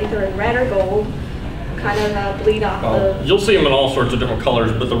popular, either in red or gold, kind of bleed off the... You'll see them in all sorts of different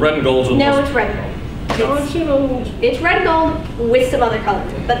colors, but the red and golds are the No, it's red and gold. It's red and gold with some other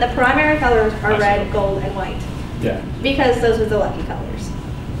colors, but the primary colors are red, gold, and white. Yeah. Because those are the lucky colors.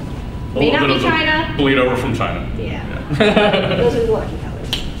 May not be China. Bleed over from China. Yeah. Those are the lucky colors.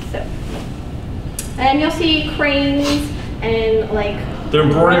 So, and you'll see cranes and like... The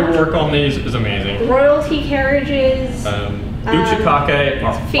embroidery work on these is amazing. Royalty carriages. Uchikake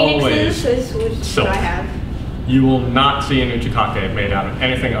are phoenixes, always which silk. I have. You will not see an uchikake made out of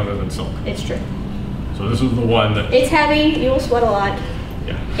anything other than silk. It's true. So this is the one that... It's heavy, you will sweat a lot.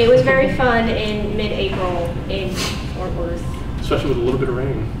 Yeah. It was very fun in mid-April in Fort Worth. Especially with a little bit of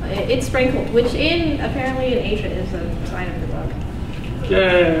rain. It sprinkled, which apparently in Asia is a sign of good luck.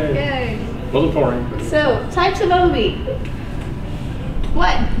 Yay! Yay! Wasn't pouring. So, types of obi.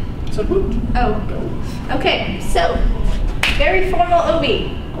 What? It's a boot. Oh. Okay, so, very formal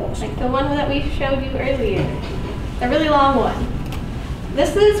obi. Like the one that we showed you earlier. The really long one.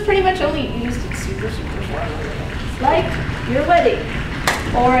 This is pretty much only used in super formal events. Like your wedding,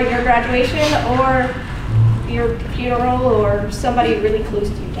 or your graduation, or your funeral, or somebody really close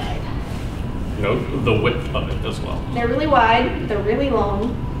to you died. Note the width of it as well. They're really wide, they're really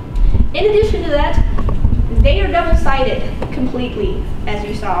long. In addition to that, they are double-sided completely, as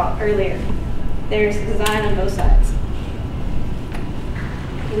you saw earlier. There's design on both sides,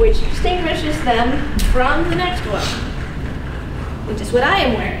 which distinguishes them from the next one, which is what I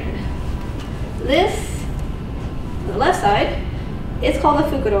am wearing. This, on the left side, is called the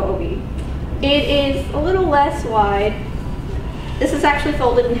Fukuro Obi. It is a little less wide. This is actually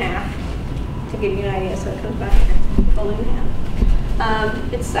folded in half, to give you an idea, so it comes back here, folded in half.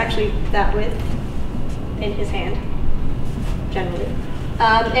 It's actually that width in his hand, generally.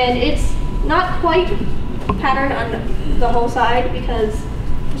 And it's not quite patterned on the whole side because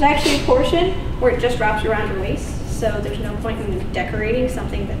there's actually a portion where it just wraps around your waist, so there's no point in decorating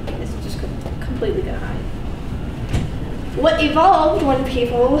something that is just completely gonna hide. What evolved when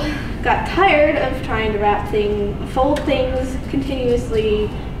people got tired of trying to fold things continuously,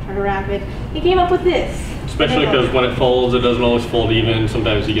 trying to wrap it, they came up with this. Especially because when it folds, it doesn't always fold even.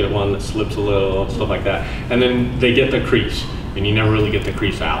 Sometimes you get one that slips a little, stuff like that. And then they get the crease, and you never really get the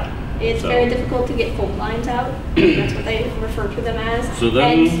crease out. It's very difficult to get fold lines out. That's what they refer to them as.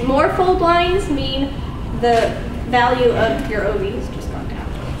 And more fold lines mean the value of your obi has just gone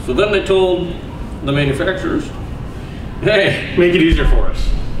down. So then they told the manufacturers, hey, make it easier for us.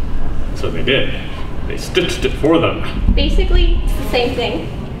 So they did. They stitched it for them. Basically, it's the same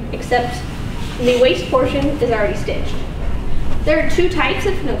thing, except the waist portion is already stitched. There are two types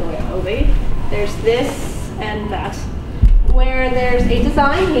of Nagoya obi. There's this and that, where there's a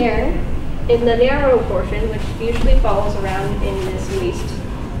design here in the narrow portion, which usually falls around in this waist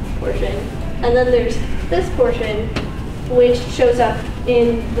portion. And then there's this portion, which shows up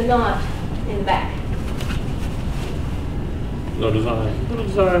in the knot in the back. No design. No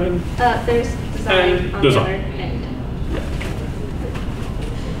design. There's design on the other end. No.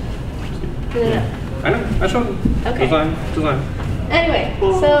 I know. I showed them. Okay. Design. Anyway,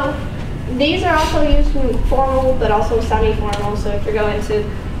 so these are also used in formal, but also semi-formal. So if you're going to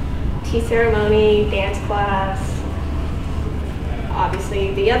tea ceremony, dance class,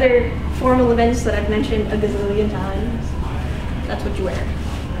 obviously the other formal events that I've mentioned a gazillion times. That's what you wear.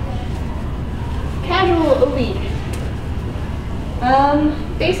 Casual obi.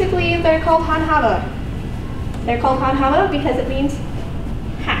 Basically, they're called hanhaba. They're called hanhaba because it means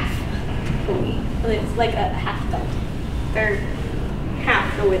half obi. It's like a half belt. They're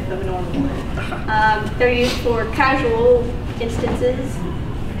half the width of a normal one. They're used for casual instances.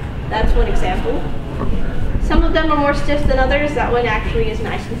 That's one example. Some of them are more stiff than others. That one actually is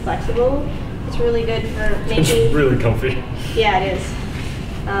nice and flexible. It's really good for making... It's really comfy. Yeah, it is.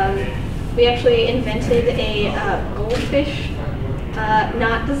 We actually invented a goldfish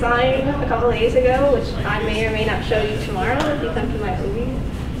knot design a couple of days ago, which I may or may not show you tomorrow if you come to my obi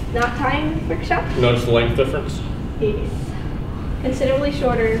knot tying workshop. Notice the length difference? It is considerably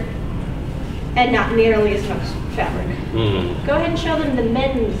shorter and not nearly as much fabric. Go ahead and show them the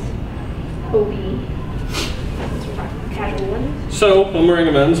men's obi. Since we're talking about casual ones. So, I'm wearing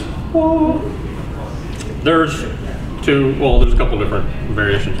a men's. There's there's a couple different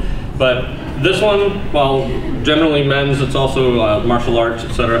variations. But this one, well, generally men's, it's also martial arts,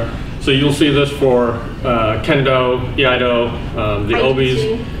 etc. So you'll see this for kendo, iaido, the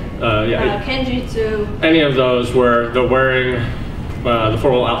obis, kenjutsu. Any of those where they're wearing the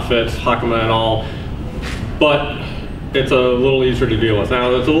formal outfits, hakama and all, but it's a little easier to deal with.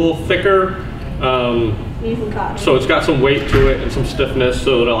 Now it's a little thicker, so it's got some weight to it and some stiffness,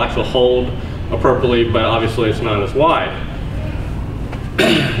 so it'll actually hold appropriately, but obviously it's not as wide.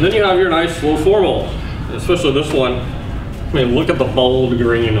 Then you have your nice little formal, especially this one. I mean, look at the bold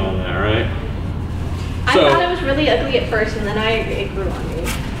green on there, right? I thought it was really ugly at first, and then it grew on me.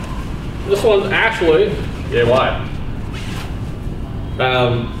 This one's actually wide.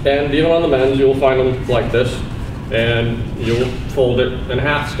 And even on the men's, you'll find them like this, and you'll fold it in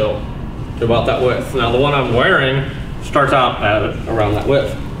half still to about that width. Now, the one I'm wearing starts out at around that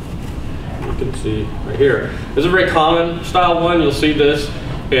width. You can see right here. This is a very common style one. You'll see this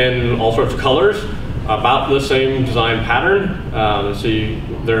in all sorts of colors, about the same design pattern.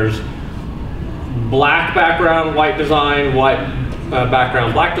 There's black background, white design, white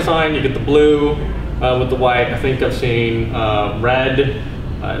background, black design. You get the blue with the white. I think I've seen red.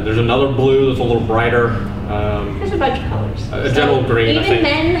 There's another blue that's a little brighter. There's a bunch of colors. A general green, I think. Even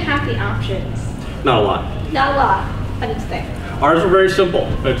men have the options. Not a lot. Not a lot, but it's there. Ours are very simple.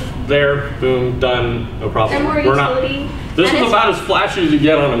 It's there, boom, done, no problem. They're more utility. This is about as flashy as you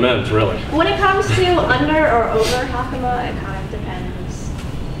get on a men's, really. When it comes to under or over hakama, it kind of depends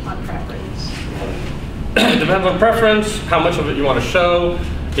on preference. It depends on preference, how much of it you want to show.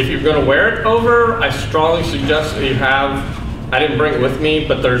 If you're going to wear it over, I strongly suggest that you have, I didn't bring it with me,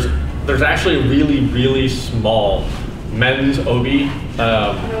 but there's actually a really, really small men's obi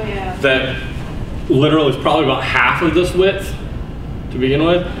that literally is probably about half of this width to begin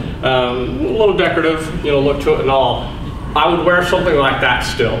with. A little decorative, look to it and all. I would wear something like that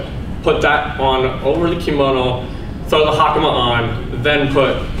still. Put that on over the kimono, throw the hakama on, then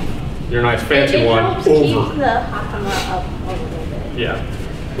put your nice fancy one over. It helps keep the hakama up a little bit. Yeah,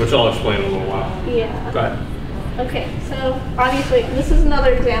 which I'll explain in a little while. Yeah. Go ahead. Okay, so obviously this is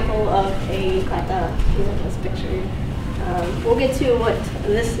another example of a kata in this picture. We'll get to what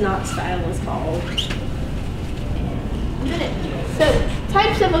this knot style is called in a minute. So,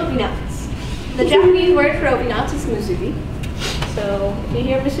 types of obi knots. The Japanese word for obi knots is musubi. So, if you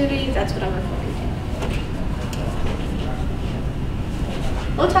hear musubi, that's what I'm referring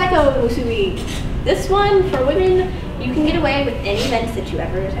to. Otaiko musubi. This one, for women, you can get away with any events that you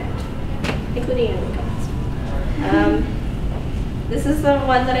ever attend, including Ushicons. This is the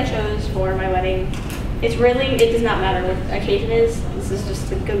one that I chose for my wedding. It does not matter what the occasion is. This is just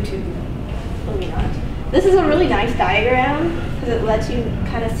the go-to obi knot. This is a really nice diagram because it lets you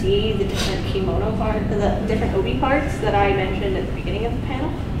kind of see the different kimono parts, the different obi parts that I mentioned at the beginning of the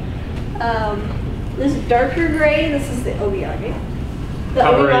panel. This darker gray, this is the obiage. The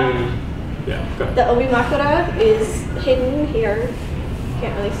obimakura is hidden here. You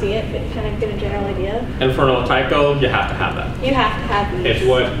can't really see it, but you kind of get a general idea. And for an otaiko, you have to have that. You have to have these. It's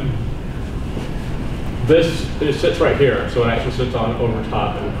what it sits right here, so it actually sits on over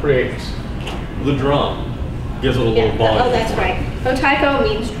top and creates the drum. Gives it a little volume. Oh, that's right. Otaiko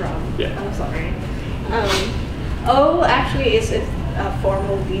means drum. Yeah. I'm sorry. O actually is a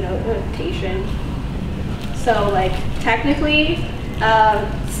formal denotation. So, like, technically,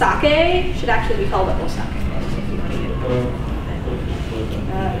 sake should actually be called a osake if you want to get it.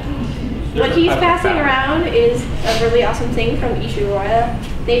 What he's passing around is a really awesome thing from Ishiroya.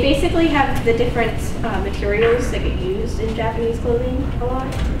 They basically have the different materials that get used in Japanese clothing a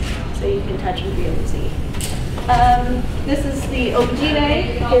lot, so you can touch and feel and see. This is the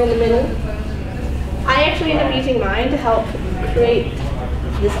aubergine here in the middle. I actually end up using mine to help create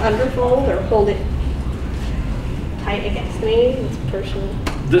this underfold or hold it tight against me. It's personal.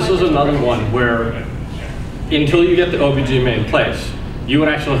 This is another one where until you get the aubergine in place, you would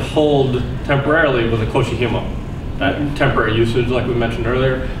actually hold temporarily with a koshihimo. That temporary usage, like we mentioned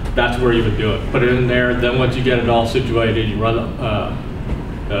earlier, that's where you would do it. Put it in there, then once you get it all situated, you run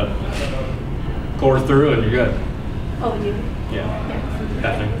the core through and you're good. Oh, you? Yeah.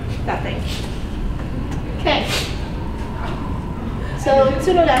 That thing. That thing. Okay. So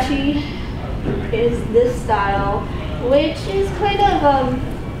tsunodashi is this style, which is kind of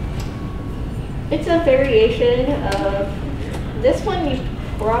it's a variation of this one. You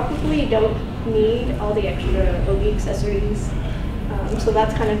probably don't need all the extra obi accessories, so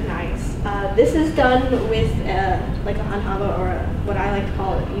that's kind of nice. This is done with like a hanhaba or what I like to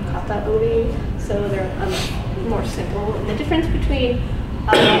call a yukata obi, so they're more simple. And the difference between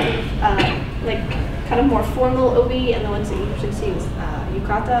like kind of more formal obi and the ones that you usually see is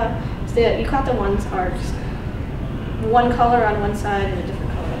yukata. So the yukata ones are just one color on one side and a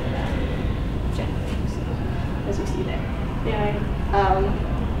different color on the back, generally, so, as you see there. Anyway,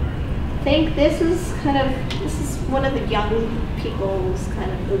 I think this is one of the young people's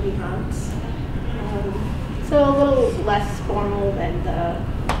kind of obi hats. So a little less formal than the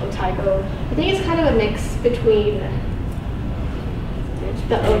otaiko. I think it's kind of a mix between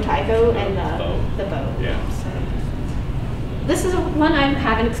the otaiko and the bow. Yeah. So, this is one I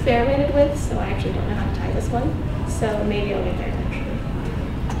haven't experimented with, so I actually don't know how to tie this one. So maybe I'll get there eventually.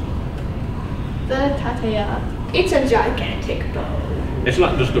 The tateya. It's a gigantic bow. It's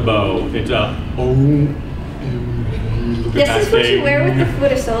not just a bow, it's a This is what you wear with the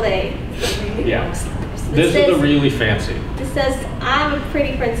furasode. Yeah. This is the really fancy. This says, I'm a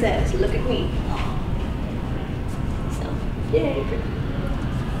pretty princess, look at me. So, yay.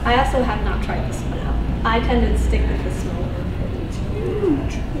 I also have not tried this one out. I tend to stick with the small one. It's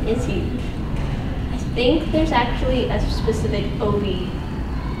huge. It's huge. I think there's actually a specific obi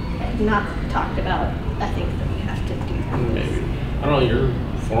not talked about, I think, that we have to do. Maybe. I don't know, your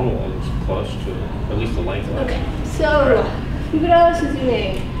formal one's close to at least the length. Okay, so, Fugura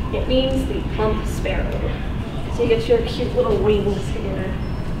Suzume, it means the plump sparrow. So you get your cute little wings here.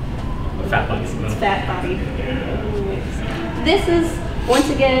 Fat body. It's fat body. This is, once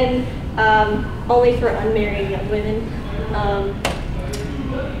again, only for unmarried young women.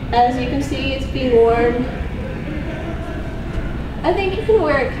 As you can see, it's being worn. I think you can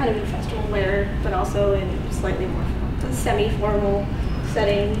wear it kind of in festival wear, but also in slightly more semi-formal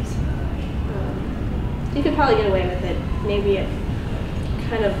settings. You could probably get away with it, maybe a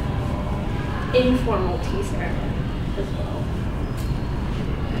kind of informal tea ceremony as well.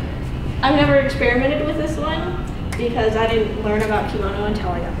 I've never experimented with this one because I didn't learn about kimono until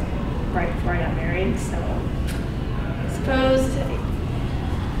I got right before I got married. So I suppose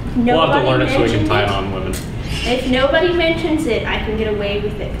we'll have to learn it so we can tie it on women. If nobody mentions it, I can get away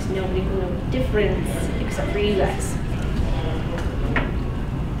with it because nobody will know the difference except for you guys.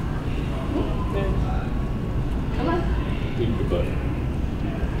 Come on.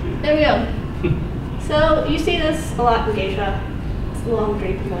 There we go. So you see this a lot in geisha. It's the long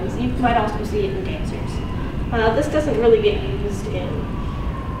draped ones. You might also see it in dancers. This doesn't really get used in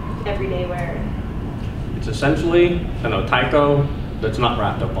everyday wear. It's essentially an otaiko that's not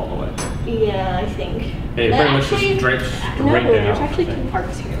wrapped up all the way. Yeah, I think. It pretty much just drapes straight down. No, there's actually two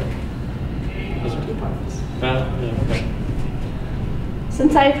parts here. Is there? Two parts. Yeah, okay.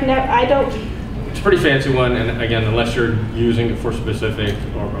 Since I don't. It's a pretty fancy one, and again, unless you're using it for specific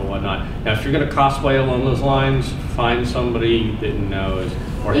or whatnot. Now, if you're going to cosplay along those lines, find somebody that knows,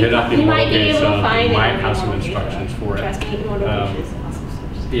 or hit up the model game so they might have some instructions for it.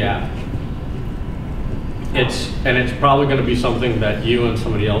 Yeah. It's probably going to be something that you and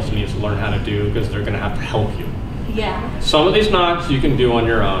somebody else needs to learn how to do because they're going to have to help you. Yeah. Some of these knots you can do on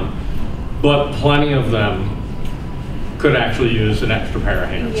your own, but plenty of them could actually use an extra pair of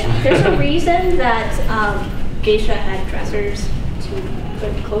hands. Yeah. There's a reason that geisha had dressers to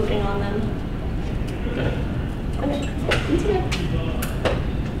put clothing on them. Okay. Continue.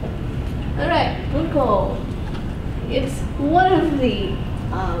 All right, bunko. It's one of the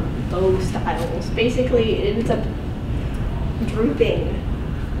bow styles. Basically, it ends up drooping.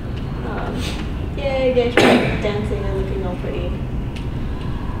 Yeah, geisha dancing and looking all pretty.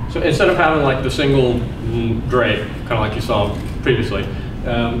 So instead of having like the single drape, kind of like you saw previously,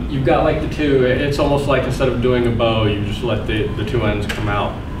 you've got like the two. It's almost like instead of doing a bow, you just let the two ends come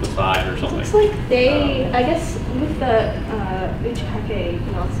out the side or something. Looks like they, I guess with the Ushicon, you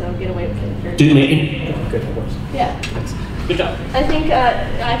can also get away with it. Good, of course. Yeah. Good job. I think,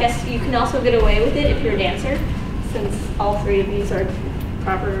 I guess you can also get away with it if you're a dancer, since all three of these are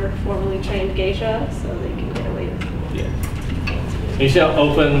proper, formally trained geisha, so they can get away with it. Yeah. You see how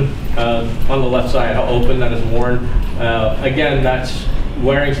open, on the left side, how open that is worn? Again, that's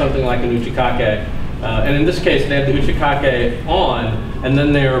wearing something like an uchikake. And in this case, they have the uchikake on, and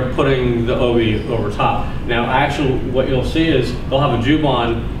then they're putting the obi over top. Now, actually, what you'll see is they'll have a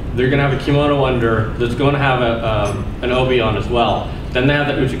jubon, they're going to have a kimono under that's going to have an obi on as well. Then they have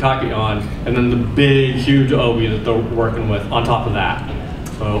the uchikake on, and then the big, huge obi that they're working with on top of that.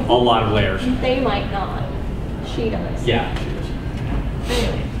 So a lot of layers. They might not. She does. Yeah, she does.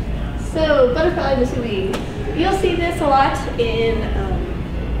 Anyway, so butterfly musubi. You'll see this a lot in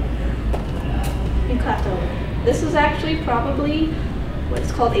yukato. This is actually probably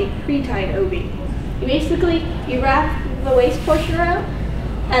what's called a pre-tied obi. You wrap the waist portion around,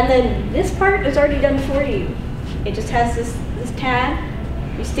 and then this part is already done for you. It just has this tab.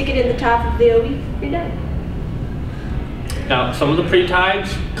 You stick it in the top of the obi, you're done. Now, some of the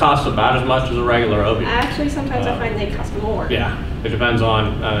pre-tieds cost about as much as a regular obi. Actually, sometimes I find they cost more. Yeah, it depends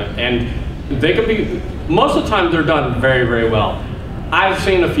on, and they can be, most of the time they're done very, very well. I've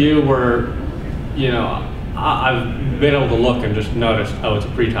seen a few where, you know, I've been able to look and just noticed, oh, it's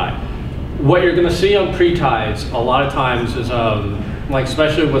a pre-tie. What you're gonna see on pre-ties a lot of times is, like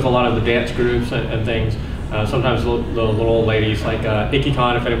especially with a lot of the dance groups and things, sometimes the little old ladies, like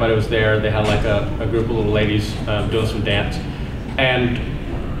Ushicon, if anybody was there, they had like a group of little ladies doing some dance. And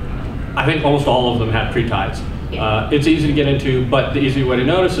I think almost all of them had pre-ties. Yeah. It's easy to get into, but the easy way to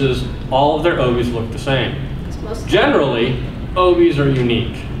notice is all of their obis look the same. Generally, obis are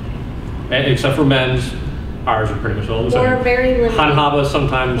unique, except for men's. Ours are pretty much all the same. Or very limited. Hanhabas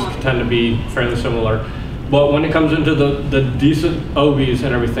sometimes tend to be fairly similar. But when it comes into the decent obis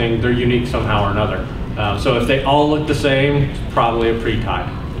and everything, they're unique somehow or another. So if they all look the same, it's probably a pre-tie.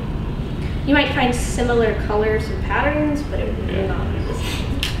 You might find similar colors and patterns, but it would not be the same.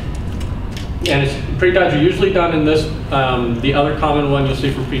 And pre-ties are usually done in this, the other common one you'll see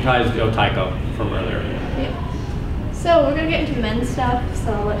for pre-ties is the otaiko from earlier. Yeah. So we're going to get into men's stuff,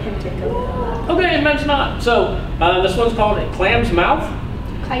 so I'll let him take over on that. Okay, and men's knot. So this one's called a clam's mouth.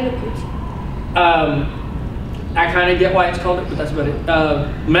 I kind of get why it's called it, but that's about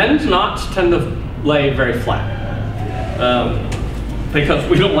it. Men's knots tend to lay very flat because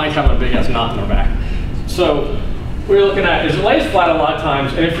we don't like having a big ass knot in our back. So what we're looking at is it lays flat a lot of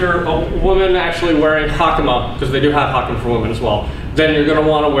times, and if you're a woman actually wearing hakama, because they do have hakama for women as well, then you're going to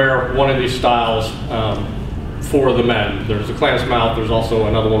want to wear one of these styles for the men. There's a clam's mouth, there's also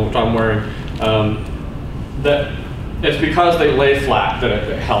another one which I'm wearing. That it's because they lay flat that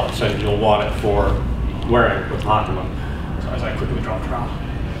it helps, and you'll want it for wearing with hakama. So as I quickly drop trowel.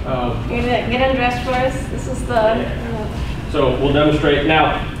 You're gonna get undressed for us. This is the. So we'll demonstrate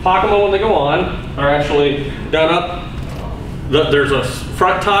now. Hakama, when they go on, are actually done up. There's a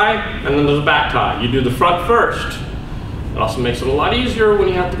front tie and then there's a back tie. You do the front first. It also makes it a lot easier when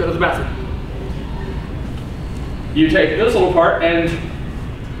you have to go to the bathroom. You take this little part, and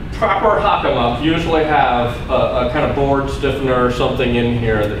proper hakama usually have a kind of board stiffener or something in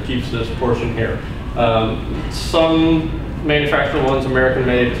here that keeps this portion here. Some manufacturer ones, American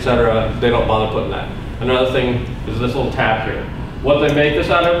made, etc., they don't bother putting that. Another thing is this little tab here. What they make this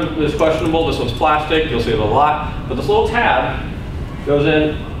out of is questionable. This one's plastic, you'll see it a lot. But this little tab goes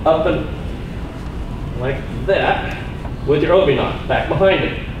in up and like that with your obi knot back behind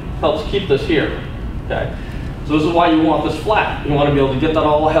it. Helps keep this here, okay? So this is why you want this flat. You want to be able to get that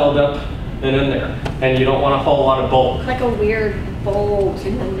all held up and in there. And you don't want a whole lot of bulk. Like a weird bulge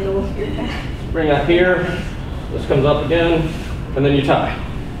in the middle of your back. Bring that here, this comes up again, and then you tie.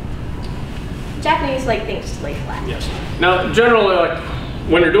 Japanese like things to lay flat. Yes. Now, generally, like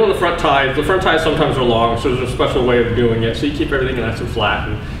when you're doing the front ties sometimes are long, so there's a special way of doing it. So you keep everything nice and flat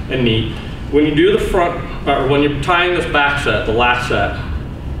and neat. When you do the front, or when you're tying this back set, the last set,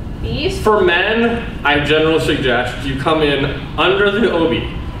 for men, I generally suggest you come in under the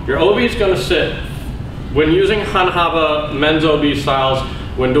obi. Your obi is going to sit, when using hanhaba men's obi styles,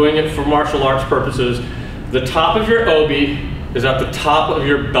 when doing it for martial arts purposes, the top of your obi is at the top of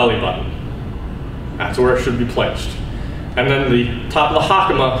your belly button. That's where it should be placed. And then the top of the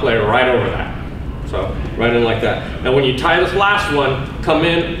hakama lay right over that. So right in like that. Now when you tie this last one, come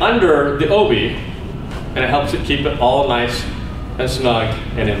in under the obi, and it helps it keep it all nice and snug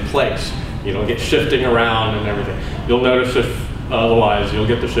and in place. You don't get shifting around and everything. You'll notice if otherwise you'll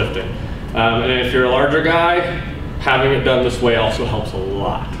get the shifting. And if you're a larger guy, having it done this way also helps a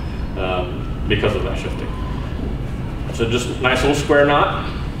lot because of that shifting. So just a nice little square knot,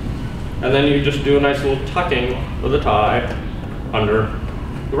 and then you just do a nice little tucking of the tie under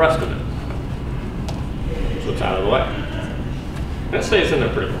the rest of it. So it's out of the way. And it stays in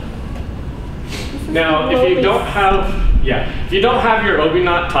there pretty well. Now, if you don't have your obi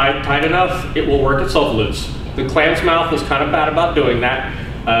knot tight enough, it will work itself loose. The clam's mouth is kind of bad about doing that.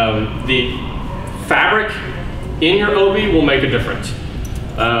 The fabric in your obi will make a difference.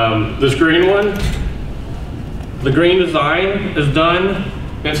 This green one, the green design is done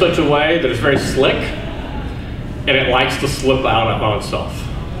in such a way that it's very slick, and it likes to slip out on itself.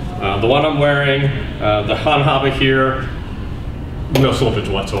 The one I'm wearing, the Hanhabe here, no slippage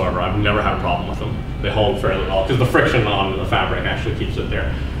whatsoever. I've never had a problem with them. They hold fairly well because the friction on the fabric actually keeps it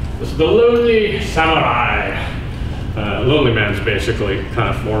there. This is the Lonely Samurai. Lonely Man's basically kind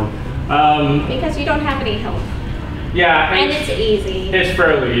of form. Because you don't have any help. Yeah. And it's easy. It's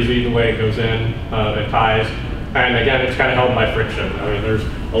fairly easy the way it goes in, it ties. And again, it's kind of held by friction. I mean, there's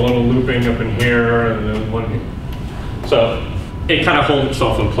a little looping up in here and then one here. So it kind of holds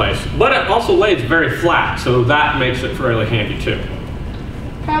itself in place. But it also lays very flat, so that makes it fairly handy too.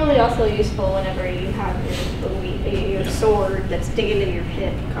 Probably also useful whenever you have your sword that's digging into your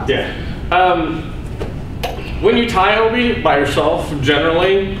hip. Yeah. When you tie obi by yourself,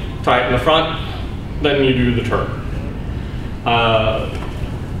 generally tie it in the front, then you do the turn.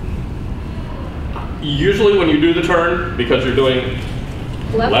 Usually when you do the turn, because you're doing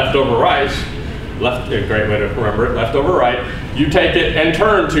left over right, a great way to remember it, left over right, you take it and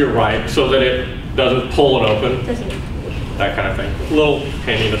turn to your right so that it doesn't pull it open. That kind of thing. A little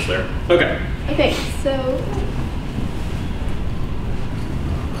handiness there. Okay. Okay, so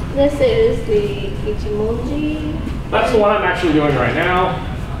this is the Ichimonji. That's the one I'm actually doing right now,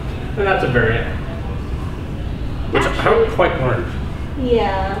 and that's a variant, which I haven't quite learned.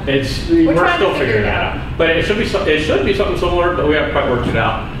 Yeah. We're still figuring that out. But it should be something similar, but we haven't quite worked it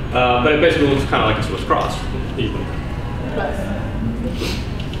out. But it basically looks kind of like a Swiss cross, even.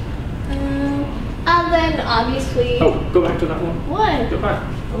 And then obviously. Oh, go back to that one. What? Go back.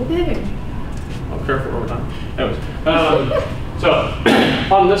 Okay. I'm careful over time. Anyways, so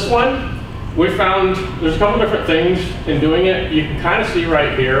on this one, we found there's a couple different things in doing it. You can kind of see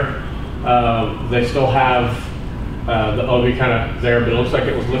right here, they still have the obi kind of there, but it looks like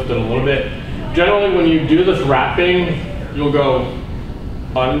it was lifted a little bit. Generally, when you do this wrapping, you'll go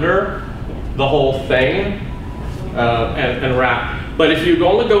under the whole thing and wrap. But if you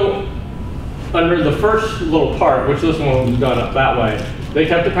only go under the first little part, which this one was done up that way, they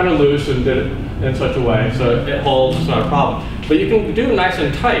kept it kind of loose and did it in such a way so it holds, it's not a problem. But you can do nice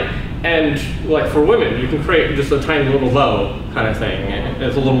and tight, and like for women, you can create just a tiny little bow kind of thing.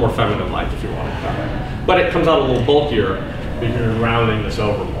 It's a little more feminine-like if you want it that way. But it comes out a little bulkier because you're rounding this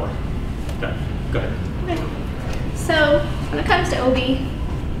over more. Okay, go ahead. Okay. So when it comes to obi,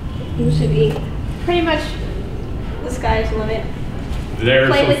 you should be pretty much the sky's the limit. There's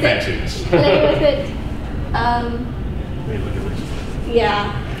Play some with fanciness. it. Play with it.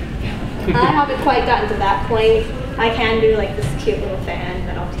 Yeah. I haven't quite gotten to that point. I can do like this cute little fan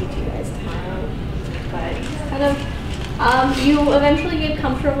that I'll teach you guys tomorrow. But it's kind of, you eventually get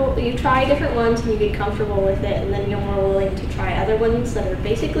comfortable, you try different ones and you get comfortable with it, and then you're more willing to try other ones that are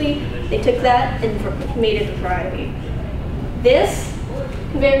basically, they took that and made it a variety. This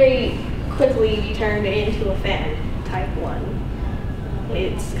can very quickly be turned into a fan type one.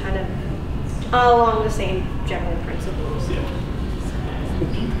 It's kind of along the same general principles. Yeah.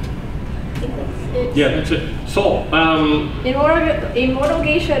 It's That's it. So,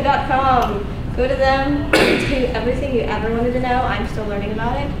 immortalgeisha.com. Go to them. It's everything you ever wanted to know. I'm still learning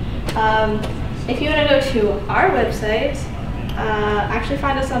about it. If you want to go to our website, actually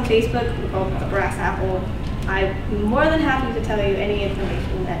find us on Facebook. We're called The Brass Apple. I'm more than happy to tell you any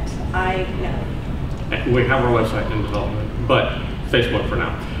information that I know. we have our website in development, but Facebook for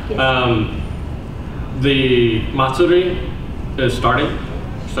now. Yes. The Matsuri is starting.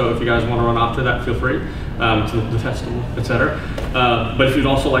 So if you guys want to run off to that, feel free, to the festival, etc. But if you'd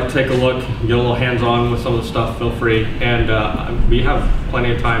also like to take a look, get a little hands-on with some of the stuff, feel free. And we have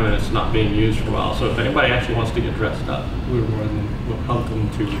plenty of time and it's not being used for a while. So if anybody actually wants to get dressed up, we're more than welcome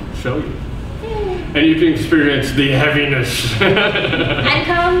to show you. And you can experience the heaviness. And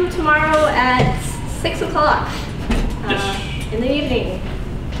come tomorrow at 6 o'clock Yes. in the evening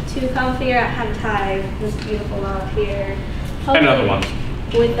to come figure out how to tie this beautiful knot here. And other ones.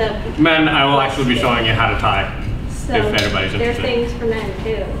 With the Men, I will actually be showing you how to tie, so if anybody's there's interested. things for men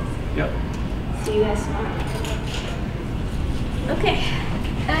too. Yep. See you guys tomorrow. Okay,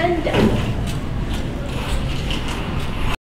 and